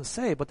Bible doesn't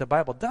say, but the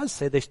Bible does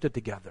say they stood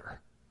together.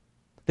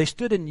 They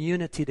stood in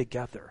unity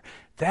together.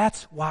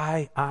 That's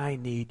why I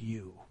need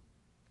you.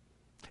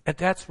 And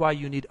that's why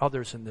you need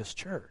others in this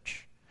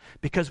church.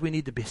 Because we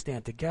need to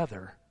stand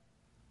together.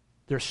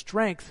 There's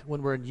strength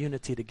when we're in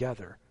unity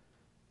together.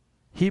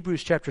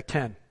 Hebrews chapter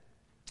 10.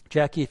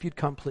 Jackie, if you'd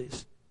come,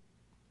 please.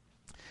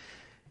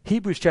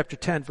 Hebrews chapter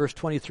 10, verse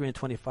 23 and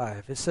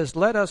 25. It says,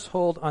 let us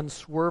hold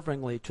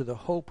unswervingly to the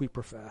hope we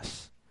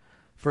profess.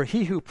 For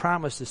he who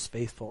promised is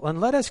faithful. And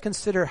let us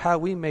consider how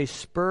we may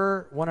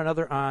spur one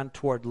another on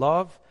toward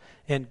love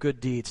and good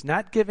deeds,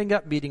 not giving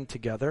up meeting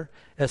together,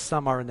 as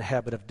some are in the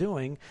habit of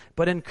doing,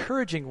 but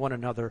encouraging one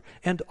another,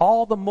 and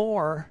all the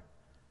more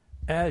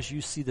as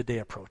you see the day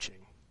approaching.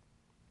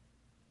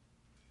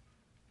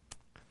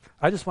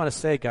 I just want to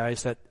say,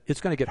 guys, that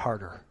it's going to get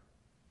harder.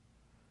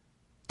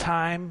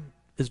 Time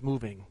is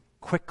moving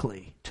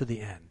quickly to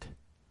the end.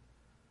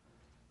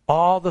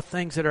 All the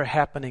things that are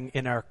happening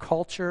in our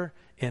culture,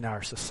 in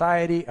our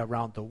society,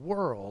 around the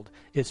world,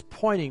 is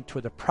pointing to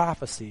the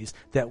prophecies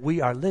that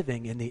we are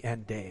living in the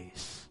end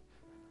days.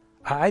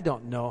 I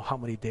don't know how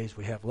many days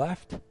we have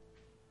left.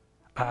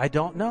 I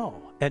don't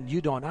know, and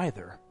you don't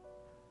either.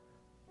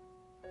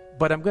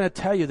 But I'm going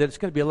to tell you that it's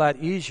going to be a lot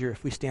easier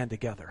if we stand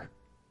together.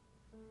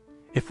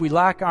 If we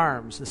lock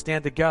arms and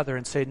stand together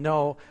and say,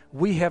 no,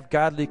 we have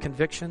godly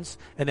convictions,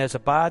 and as a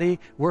body,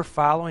 we're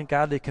following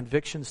godly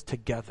convictions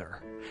together.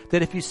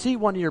 That if you see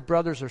one of your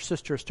brothers or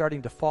sisters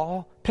starting to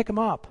fall, pick them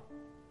up.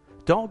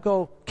 Don't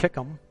go kick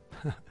them.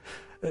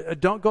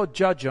 Don't go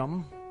judge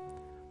them.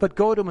 But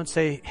go to them and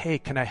say, hey,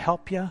 can I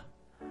help you?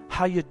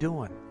 How you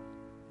doing?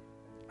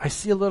 I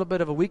see a little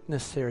bit of a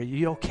weakness here.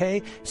 You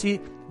okay? See,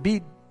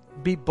 be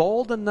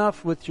bold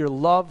enough with your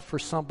love for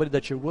somebody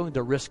that you're willing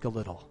to risk a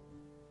little.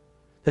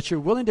 That you're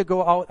willing to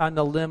go out on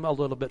the limb a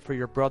little bit for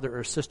your brother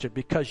or sister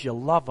because you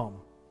love them.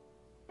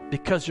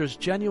 Because there's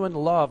genuine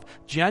love.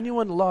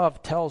 Genuine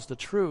love tells the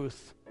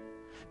truth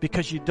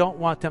because you don't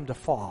want them to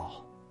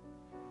fall.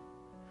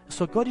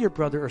 So go to your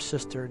brother or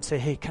sister and say,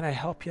 hey, can I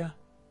help you?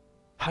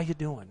 How you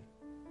doing?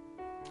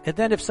 And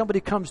then if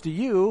somebody comes to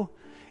you,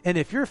 and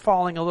if you're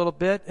falling a little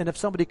bit, and if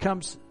somebody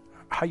comes,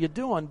 how you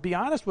doing? Be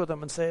honest with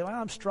them and say, well,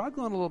 I'm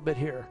struggling a little bit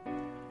here.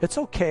 It's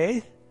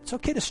okay. It's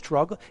okay to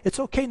struggle. It's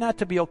okay not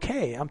to be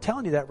okay. I'm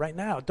telling you that right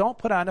now. Don't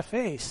put on a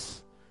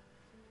face.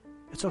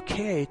 It's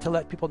okay to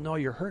let people know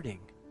you're hurting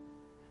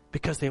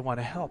because they want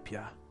to help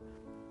you.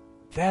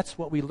 That's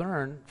what we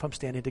learn from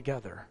standing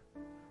together.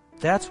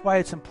 That's why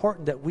it's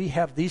important that we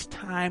have these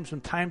times when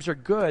times are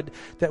good,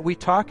 that we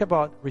talk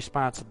about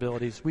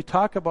responsibilities, we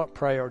talk about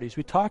priorities,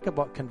 we talk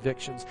about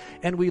convictions,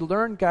 and we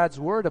learn God's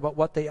word about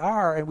what they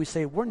are, and we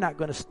say we're not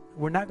going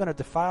to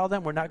defile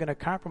them, we're not going to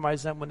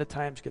compromise them when the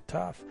times get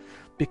tough,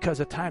 because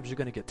the times are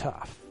going to get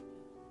tough.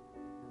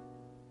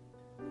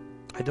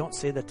 I don't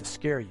say that to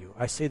scare you.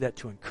 I say that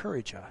to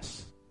encourage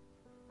us.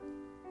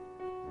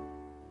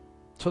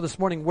 So this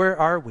morning, where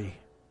are we?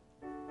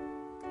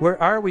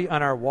 Where are we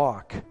on our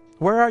walk?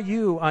 Where are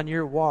you on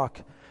your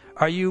walk?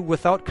 Are you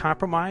without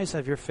compromise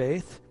of your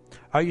faith?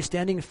 Are you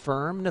standing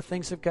firm in the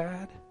things of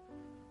God?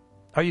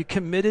 Are you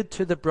committed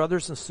to the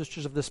brothers and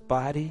sisters of this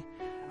body?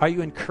 Are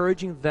you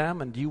encouraging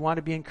them, and do you want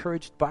to be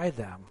encouraged by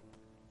them?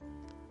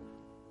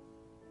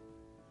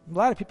 A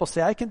lot of people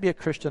say, I can be a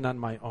Christian on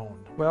my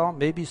own. Well,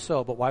 maybe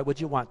so, but why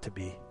would you want to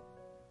be?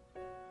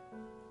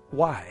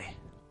 Why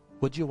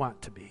would you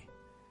want to be?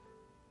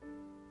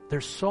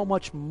 There's so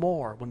much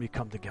more when we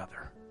come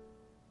together.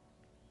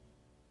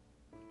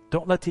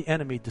 Don't let the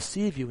enemy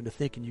deceive you into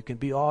thinking you can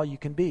be all you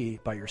can be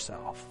by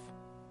yourself.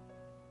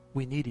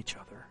 We need each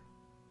other.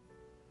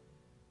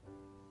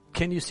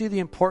 Can you see the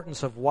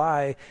importance of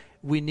why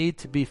we need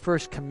to be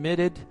first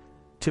committed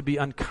to be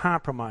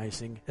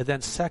uncompromising, and then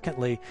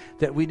secondly,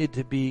 that we need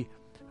to be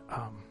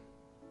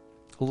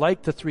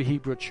like the 3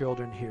 Hebrew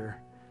children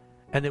here,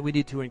 and that we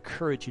need to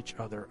encourage each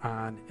other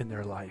on in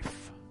their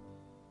life?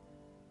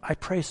 I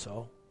pray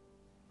so.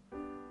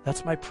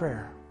 That's my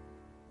prayer.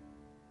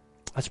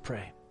 Let's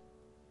pray.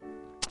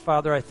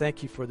 Father, I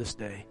thank you for this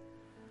day.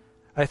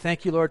 I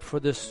thank you, Lord, for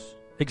this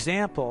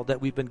example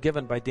that we've been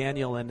given by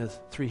Daniel and his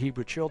 3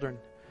 Hebrew children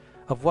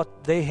of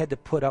what they had to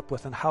put up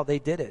with and how they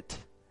did it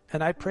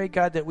And I pray,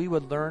 God, that we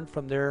would learn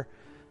from their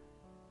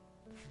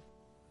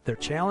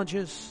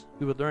challenges.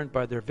 We would learn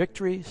by their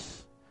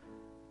victories.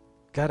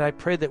 God, I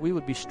pray that we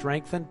would be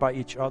strengthened by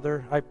each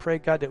other. I pray,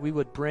 God, that we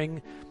would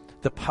bring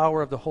the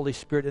power of the Holy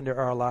Spirit into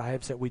our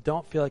lives, that we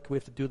don't feel like we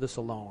have to do this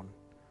alone,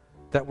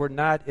 that we're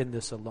not in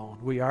this alone.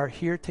 We are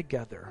here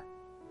together.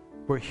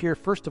 We're here,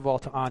 first of all,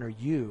 to honor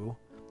you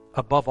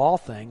above all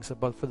things,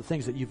 above for the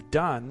things that you've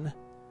done,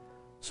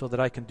 so that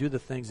I can do the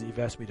things that you've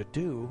asked me to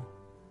do.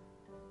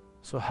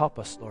 So help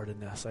us, Lord, in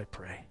this, I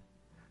pray.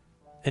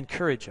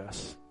 Encourage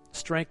us.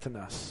 Strengthen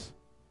us.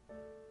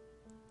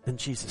 In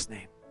Jesus'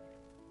 name.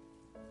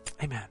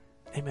 Amen.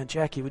 Amen.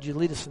 Jackie, would you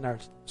lead us in our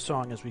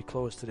song as we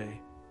close today?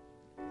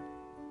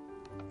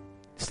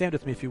 Stand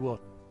with me if you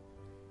will.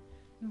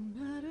 No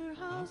matter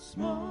how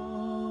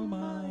small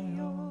my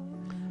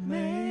own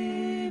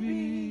may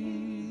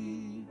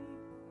be,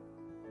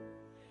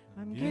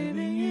 I'm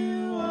giving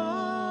you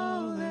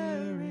all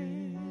there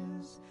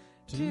is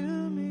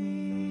to me.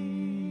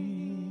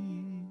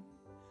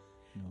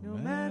 No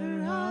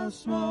matter how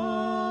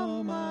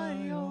small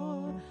my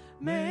own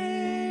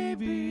may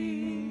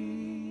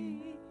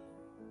be,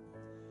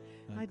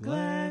 I'd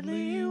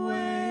gladly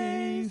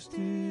waste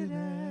it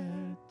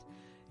at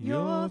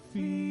your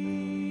feet.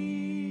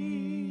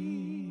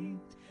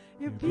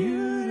 You're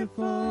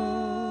beautiful,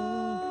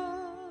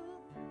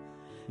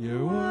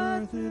 you're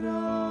worth it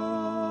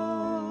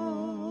all.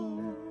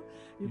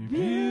 You're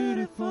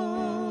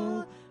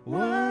beautiful,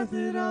 worth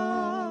it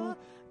all.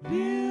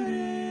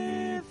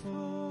 Beautiful,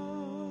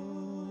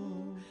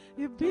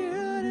 you're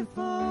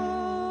beautiful,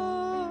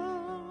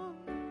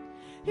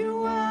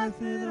 you're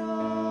worth it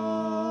all.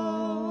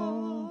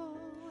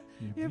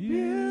 You're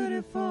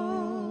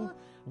beautiful,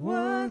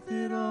 worth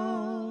it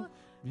all,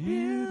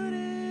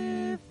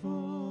 beautiful.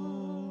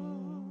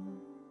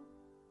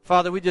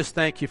 Father, we just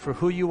thank you for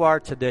who you are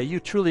today. You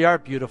truly are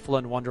beautiful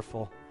and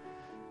wonderful.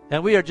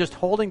 And we are just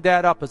holding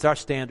that up as our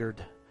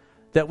standard,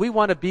 that we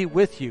want to be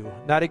with you,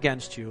 not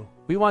against you.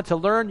 We want to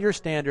learn your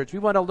standards. We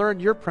want to learn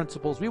your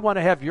principles. We want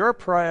to have your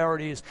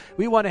priorities.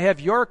 We want to have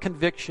your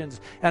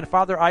convictions. And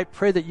Father, I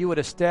pray that you would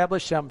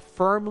establish them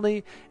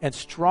firmly and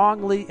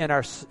strongly in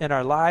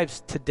our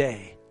lives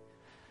today.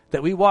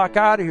 That we walk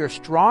out of here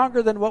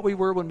stronger than what we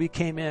were when we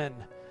came in.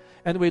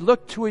 And we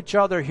look to each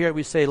other here.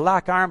 We say,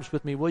 lock arms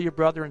with me, will you,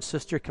 brother and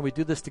sister? Can we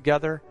do this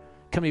together?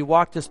 Can we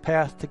walk this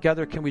path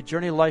together? Can we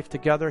journey life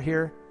together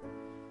here?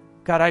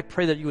 God, I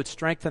pray that you would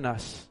strengthen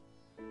us.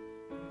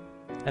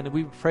 And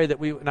I pray that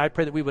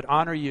we would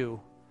honor you,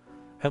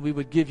 and we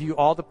would give you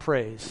all the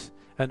praise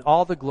and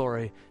all the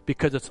glory,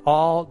 because it's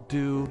all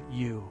due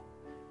you.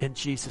 In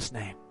Jesus'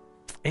 name.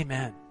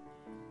 Amen.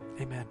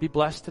 Amen. Be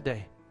blessed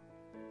today.